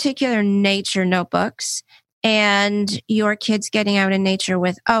your particular nature notebooks and your kids getting out in nature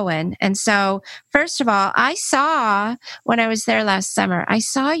with Owen. And so, first of all, I saw when I was there last summer, I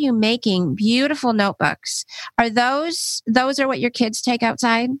saw you making beautiful notebooks. Are those are what your kids take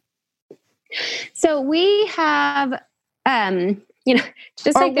outside? So we have you know,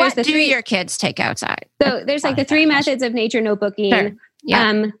 just or like there's what do your kids take outside? So there's like the 3 methods of nature notebooking. Sure.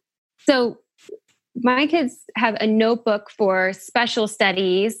 Yeah. So my kids have a notebook for special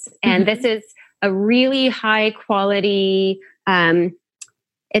studies, and this is a really high quality.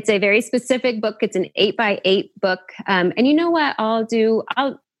 It's a very specific book. It's an 8x8 book. And you know what I'll do?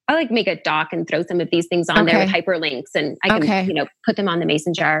 I'll like make a doc and throw some of these things on there with hyperlinks, and I can, you know, put them on the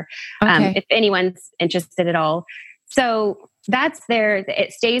mason jar if anyone's interested at all. So that's there.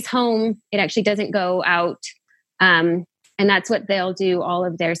 It stays home. It actually doesn't go out. And that's what they'll do all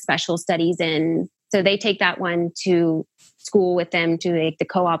of their special studies in. So they take that one to school with them to like the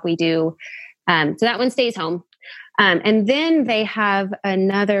co-op we do. So that one stays home. And then they have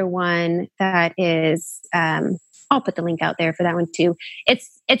another one that is, I'll put the link out there for that one too. It's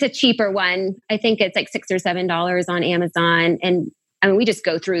a cheaper one. I think it's like $6 or $7 on Amazon. And I mean, we just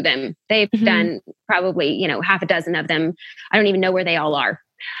go through them. They've done probably, you know, half a dozen of them. I don't even know where they all are.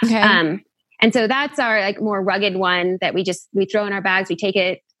 Okay. And so that's our like more rugged one that we throw in our bags. We take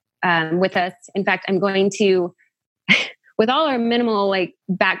it with us. In fact, I'm going to, with all our minimal like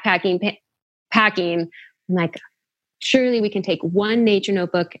backpacking, packing, I'm like, surely we can take one nature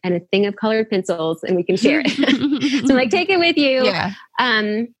notebook and a thing of colored pencils and we can share it. So like, take it with you. Yeah.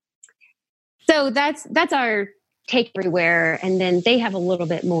 So that's our take everywhere. And then they have a little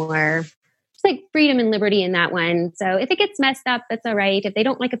bit more, it's like freedom and liberty in that one. So if it gets messed up, that's all right. If they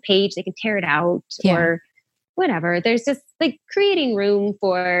don't like a page, they can tear it out or whatever. There's just like creating room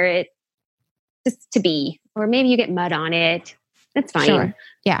for it just to be, or maybe you get mud on it. That's fine. Sure.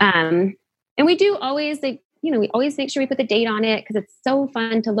 Yeah. And we do always like, you know, we always make sure we put the date on it because it's so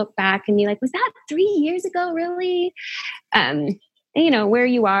fun to look back and be like, was that 3 years ago? Really? And, you know, where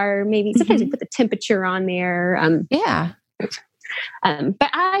you are, maybe sometimes we put the temperature on there. But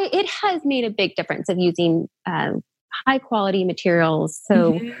it has made a big difference of using high quality materials.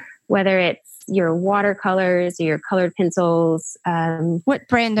 So whether it's your watercolors or your colored pencils. What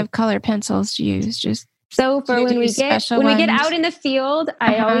brand of color pencils do you use? Just so for when we get out in the field,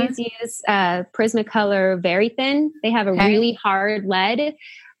 I always use Prismacolor Very Thin. They have a really hard lead.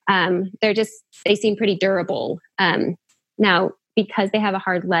 They seem pretty durable. Now, because they have a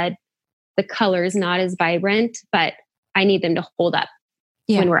hard lead, the color is not as vibrant, but I need them to hold up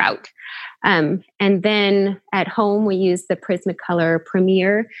when we're out. And then at home, we use the Prismacolor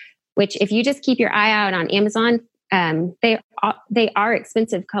Premier, which if you just keep your eye out on Amazon, they are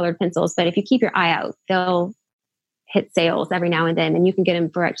expensive colored pencils, but if you keep your eye out, they'll hit sales every now and then, and you can get them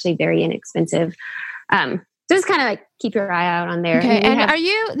for actually very inexpensive. Just kind of like keep your eye out on there. Okay.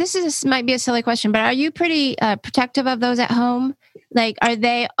 And this might be a silly question, but are you pretty protective of those at home? Like, are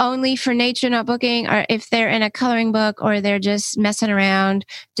they only for nature notebooking, or if they're in a coloring book or they're just messing around,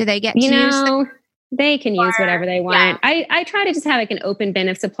 do they get to use them? They can use whatever they want. I try to just have like an open bin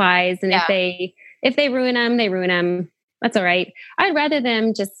of supplies, and if they ruin them, they ruin them. That's all right. I'd rather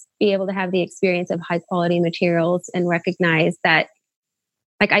them just be able to have the experience of high quality materials and recognize that,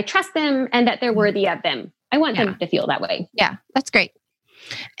 like, I trust them and that they're worthy of them. I want them to feel that way. Yeah, that's great.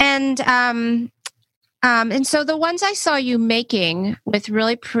 And so the ones I saw you making with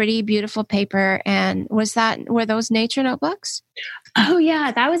really pretty, beautiful paper, and were those nature notebooks? Oh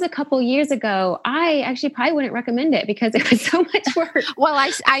yeah, that was a couple years ago. I actually probably wouldn't recommend it because it was so much work. Well,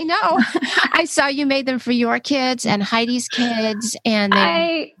 I know. I saw you made them for your kids and Heidi's kids, and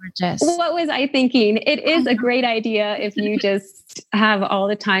they were just... What was I thinking? It is a great idea if you just have all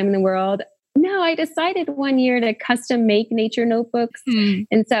the time in the world. No, I decided one year to custom make nature notebooks.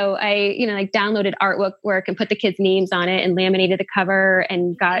 And so I, downloaded artwork and put the kids' names on it and laminated the cover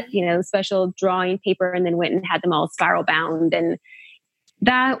and got, special drawing paper, and then went and had them all spiral bound. And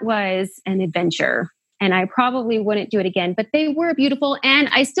that was an adventure. And I probably wouldn't do it again, but they were beautiful and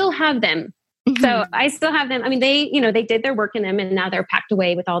I still have them. So I still have them. I mean, they did their work in them, and now they're packed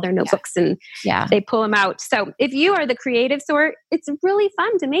away with all their notebooks and they pull them out. So if you are the creative sort, it's really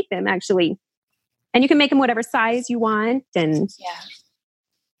fun to make them, actually. And you can make them whatever size you want. And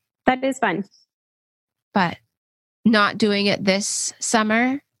that is fun. But not doing it this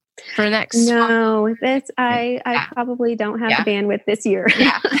summer for next. No, I probably don't have the bandwidth this year.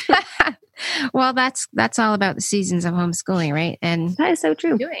 Well, that's all about the seasons of homeschooling, right? And that is so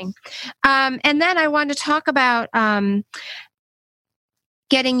true. And then I want to talk about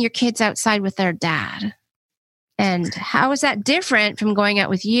getting your kids outside with their dad. And how is that different from going out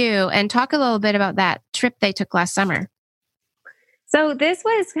with you? And talk a little bit about that trip they took last summer. So this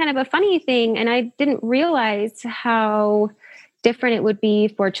was kind of a funny thing, and I didn't realize how different it would be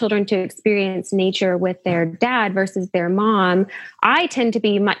for children to experience nature with their dad versus their mom. I tend to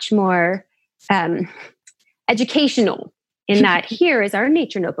be much more educational in that here is our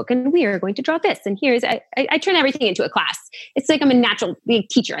nature notebook and we are going to draw this. And here's, I turn everything into a class. It's like I'm a natural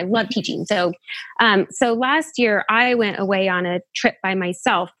teacher. I love teaching. So last year I went away on a trip by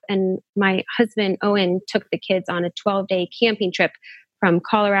myself, and my husband, Owen, took the kids on a 12-day camping trip from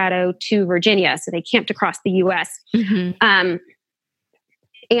Colorado to Virginia. So they camped across the US. Mm-hmm.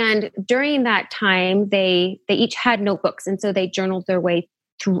 And during that time, they each had notebooks. And so they journaled their way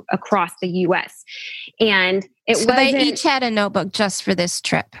through across the US. And they each had a notebook just for this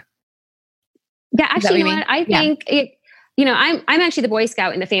trip. Yeah, actually, you know what? I think I'm actually the Boy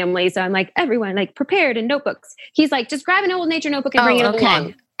Scout in the family. So I'm like, everyone like prepared in notebooks. He's like, just grab an old nature notebook and bring it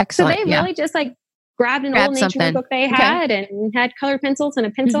along. Excellent. So they really just like grabbed an old nature notebook they had and had colored pencils and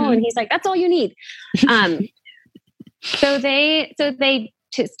a pencil. Mm-hmm. And he's like, that's all you need. So they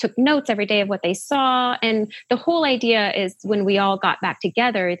just took notes every day of what they saw. And the whole idea is when we all got back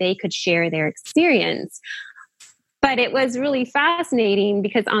together, they could share their experience. But it was really fascinating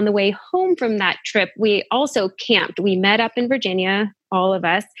because on the way home from that trip, we also camped. We met up in Virginia, all of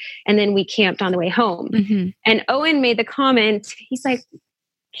us, and then we camped on the way home. Mm-hmm. And Owen made the comment, he's like,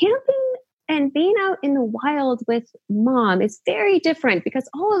 camping and being out in the wild with mom is very different because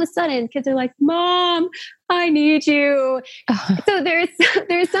all of a sudden kids are like, Mom, I need you. So there's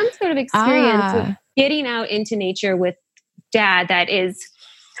some sort of experience with getting out into nature with dad that is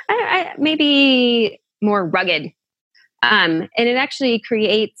maybe more rugged. And it actually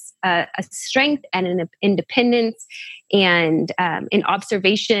creates a strength and an independence and an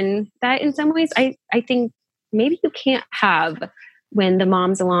observation that in some ways I think maybe you can't have when the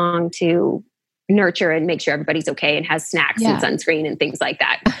mom's along to nurture and make sure everybody's okay and has snacks and sunscreen and things like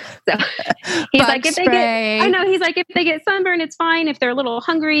that. So he's like, if they get sunburn, it's fine. If they're a little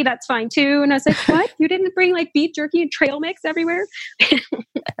hungry, that's fine too. And I was like, what? You didn't bring like beef jerky and trail mix everywhere?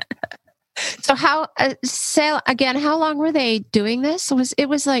 So how long were they doing this? It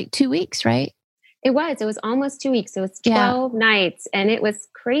was like 2 weeks, right? It was almost 2 weeks. It was 12 nights and it was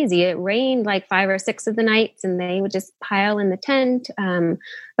crazy. It rained like 5 or 6 of the nights and they would just pile in the tent.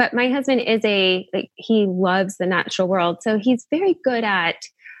 But my husband is he loves the natural world. So he's very good at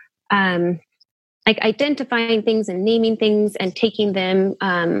identifying things and naming things and taking them,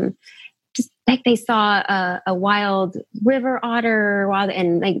 just like they saw a wild river otter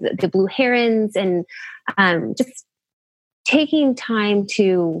and like the blue herons and just taking time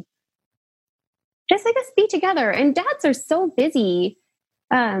to just like us be together. And dads are so busy.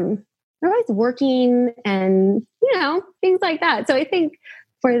 They're always working and, things like that. So I think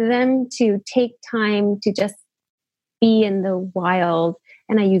for them to take time to just be in the wild,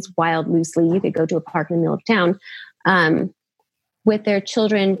 and I use wild loosely, you could go to a park in the middle of town, with their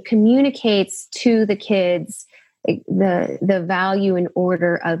children communicates to the kids the value and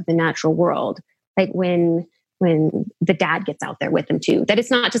order of the natural world. Like when the dad gets out there with them too, that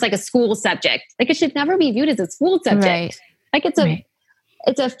it's not just like a school subject. Like it should never be viewed as a school subject. Right. Like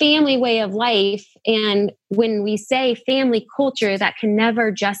it's a family way of life. And when we say family culture, that can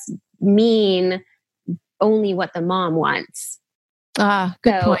never just mean only what the mom wants.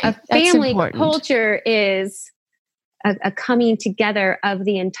 Good point. A family culture is a coming together of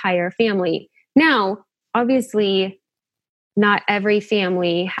the entire family. Now, obviously, not every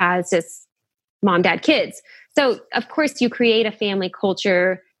family has just mom, dad, kids. So, of course, you create a family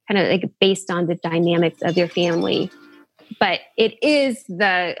culture kind of like based on the dynamics of your family. But it is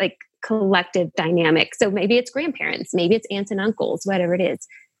the like collective dynamic. So maybe it's grandparents, maybe it's aunts and uncles, whatever it is.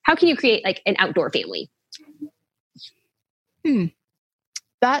 How can you create like an outdoor family?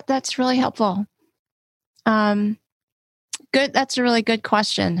 That's really helpful. Good. That's a really good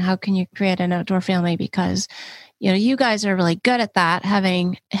question. How can you create an outdoor family? Because, you guys are really good at that,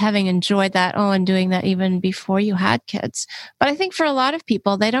 having enjoyed that, and doing that even before you had kids. But I think for a lot of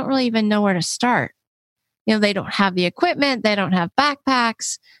people, they don't really even know where to start. They don't have the equipment, they don't have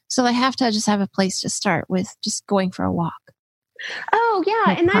backpacks. So they have to just have a place to start with, just going for a walk. Oh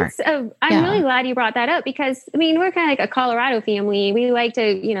yeah. And that's, I'm really glad you brought that up because we're kind of like a Colorado family. We like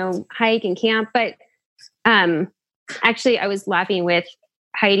to, hike and camp, but, actually I was laughing with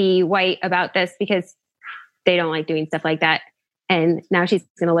Heidi White about this because they don't like doing stuff like that. And now she's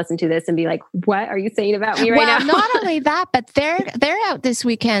going to listen to this and be like, what are you saying about me right now? Well, not only that, but they're out this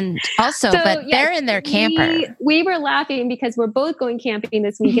weekend also, but they're in their camper. We were laughing because we're both going camping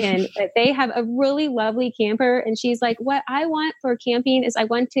this weekend, but they have a really lovely camper. And she's like, what I want for camping is I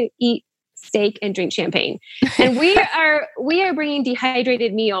want to eat steak and drink champagne. And we are bringing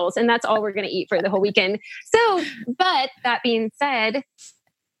dehydrated meals and that's all we're going to eat for the whole weekend. So, but that being said,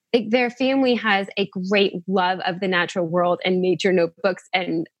 like their family has a great love of the natural world and nature notebooks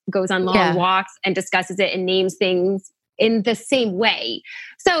and goes on long walks and discusses it and names things in the same way.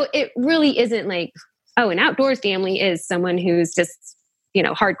 So it really isn't like, oh, an outdoors family is someone who's just,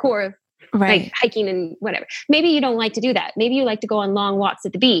 hardcore, like hiking and whatever. Maybe you don't like to do that. Maybe you like to go on long walks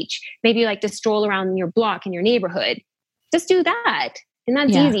at the beach. Maybe you like to stroll around your block in your neighborhood. Just do that. And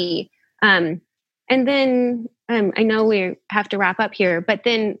that's easy. And then I know we have to wrap up here, but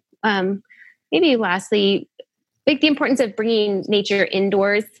then maybe lastly, like the importance of bringing nature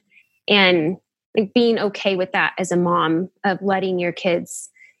indoors and like being okay with that as a mom, of letting your kids,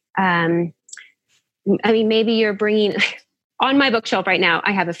 maybe you're bringing on my bookshelf right now,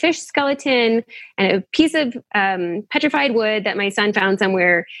 I have a fish skeleton and a piece of petrified wood that my son found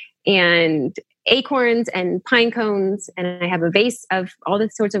somewhere, and acorns and pine cones. And I have a vase of all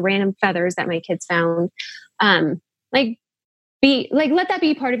the sorts of random feathers that my kids found. Let that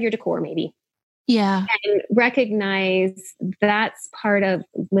be part of your decor, maybe. Yeah. And recognize that's part of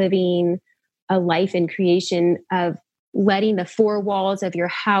living a life in creation, of letting the four walls of your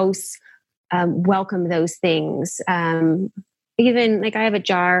house welcome those things. Even like I have a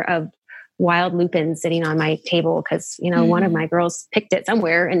jar of wild lupins sitting on my table because, one of my girls picked it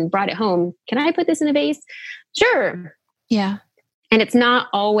somewhere and brought it home. Can I put this in a vase? Sure. Yeah. And it's not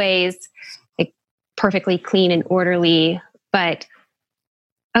always like perfectly clean and orderly, but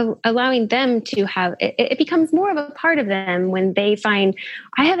allowing them to have, it becomes more of a part of them when they find,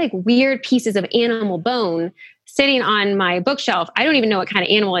 I have like weird pieces of animal bone sitting on my bookshelf. I don't even know what kind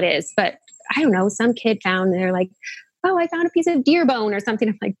of animal it is, but I don't know, some kid found, they're like, oh, I found a piece of deer bone or something.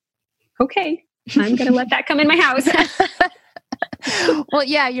 I'm like, okay, I'm going to let that come in my house. Well,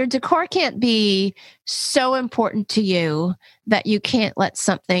 yeah, your decor can't be so important to you that you can't let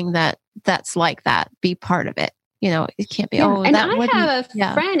something that's like that be part of it. It can't be, and I have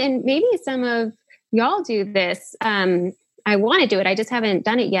a friend, and maybe some of y'all do this. I want to do it. I just haven't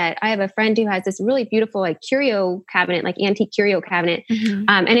done it yet. I have a friend who has this really beautiful like curio cabinet, like antique curio cabinet.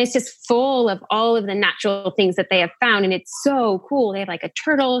 And it's just full of all of the natural things that they have found. And it's so cool. They have like a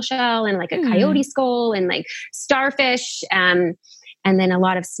turtle shell and like a coyote skull and like starfish. And then a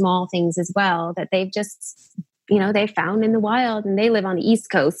lot of small things as well that they've just, they found in the wild, and they live on the East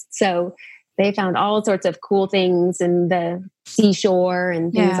Coast. So they found all sorts of cool things in the seashore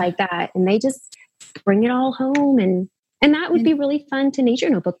and things like that. And they just bring it all home, and that would be really fun to nature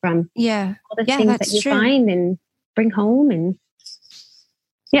notebook from. Yeah. All the things that you find and bring home. And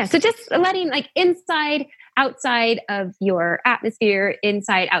so just letting like inside, outside of your atmosphere,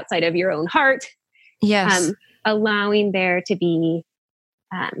 inside, outside of your own heart. Yes. Allowing there to be,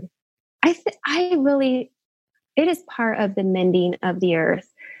 it is part of the mending of the earth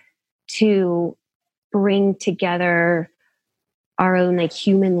to bring together our own like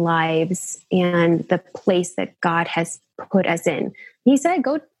human lives and the place that God has put us in. He said,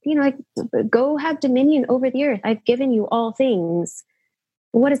 go have dominion over the earth. I've given you all things.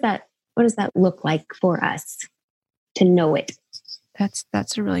 What does that look like for us to know it?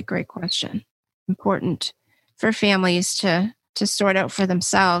 That's a really great question. Important for families to sort out for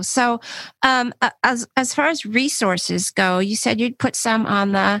themselves. So, as far as resources go, you said you'd put some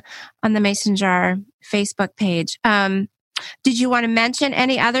on the Mason Jar Facebook page. Did you want to mention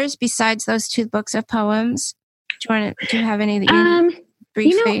any others besides those 2 books of poems? Do you have any that you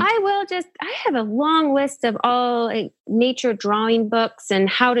briefly? I have a long list of all nature drawing books and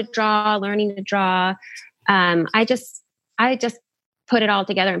how to draw, learning to draw. I just put it all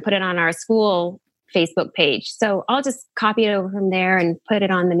together and put it on our school Facebook page. So I'll just copy it over from there and put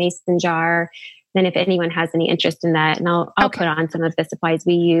it on the Mason Jar. Then if anyone has any interest in that, and I'll put on some of the supplies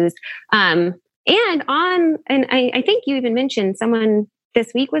we use. And I think you even mentioned someone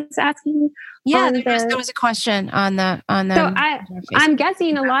this week was asking. Yeah, there was a question on the. So I'm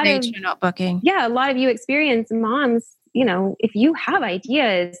guessing a lot of notebooking. Yeah, a lot of you experienced moms. If you have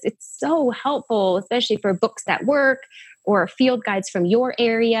ideas, it's so helpful, especially for books that work or field guides from your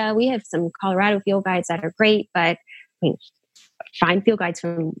area. We have some Colorado field guides that are great, but find field guides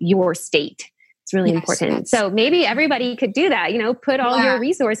from your state. It's really important. So maybe everybody could do that, put all your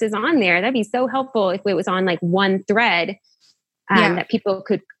resources on there. That'd be so helpful if it was on like one thread that people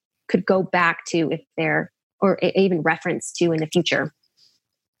could go back to if they're, or even reference to in the future.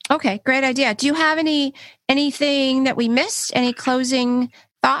 Okay, great idea. Do you have anything that we missed? Any closing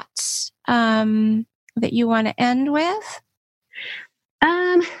thoughts that you want to end with?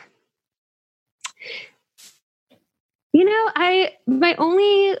 My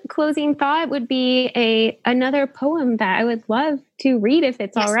only closing thought would be another poem that I would love to read if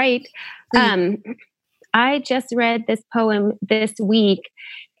it's all right. I just read this poem this week,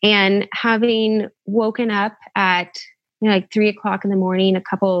 And having woken up at like 3:00 in the morning, a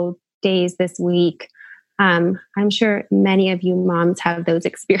couple days this week, I'm sure many of you moms have those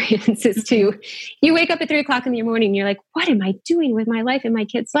experiences too. You wake up at 3:00 in the morning, and you're like, what am I doing with my life and my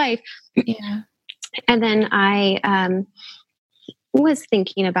kid's life? Yeah. And then I was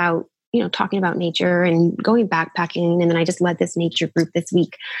thinking about, talking about nature and going backpacking. And then I just led this nature group this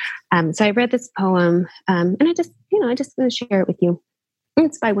week. So I read this poem, and I just going to share it with you.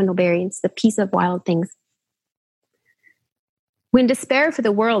 It's by Wendell Berry. It's The Peace of Wild Things. When despair for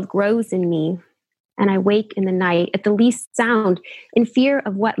the world grows in me, and I wake in the night at the least sound, in fear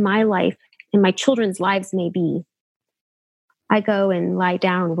of what my life and my children's lives may be, I go and lie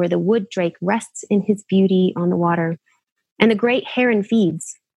down where the wood drake rests in his beauty on the water, and the great heron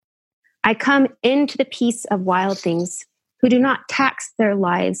feeds. I come into the peace of wild things who do not tax their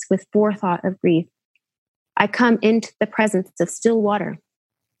lives with forethought of grief. I come into the presence of still water,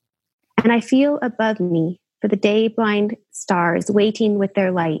 and I feel above me for the day-blind stars waiting with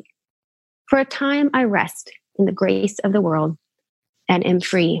their light. For a time I rest in the grace of the world and am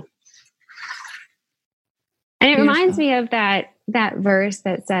free. And it reminds me of that verse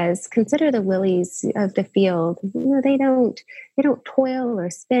that says, consider the lilies of the field. They don't toil or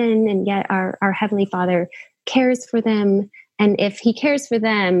spin, and yet our Heavenly Father cares for them. And if he cares for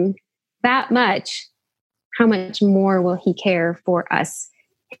them that much, how much more will he care for us,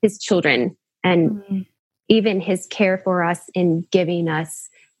 his children, and even his care for us in giving us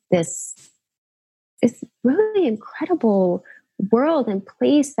this really incredible world and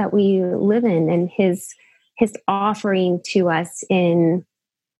place that we live in, and his offering to us in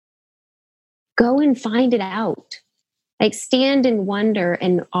go and find it out. Like stand in wonder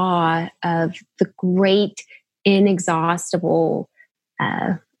and awe of the great, inexhaustible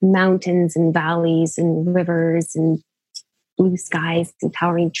mountains and valleys and rivers and blue skies and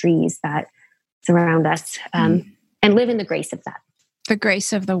towering trees that surround us, and live in the grace of that. The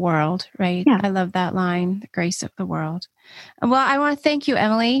grace of the world, right? Yeah. I love that line, the grace of the world. Well, I want to thank you,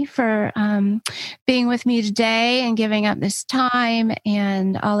 Emily, for being with me today and giving up this time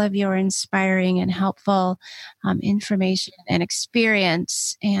and all of your inspiring and helpful information and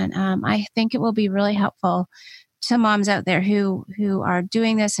experience. And I think it will be really helpful to moms out there who are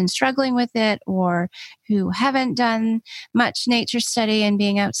doing this and struggling with it, or who haven't done much nature study and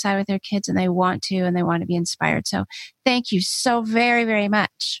being outside with their kids, and they want to be inspired. So thank you so very, very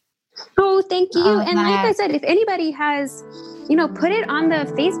much. Oh, thank you. And like I said, if anybody has, put it on the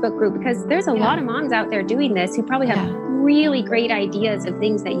Facebook group, because there's a lot of moms out there doing this who probably have really great ideas of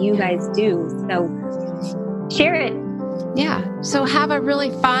things that you guys do. So share it. Yeah. So have a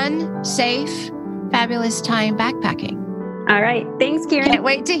really fun, safe, fabulous time backpacking. All right. Thanks, Karen. Can't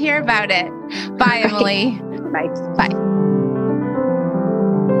wait to hear about it. Bye, Emily. Bye. Bye.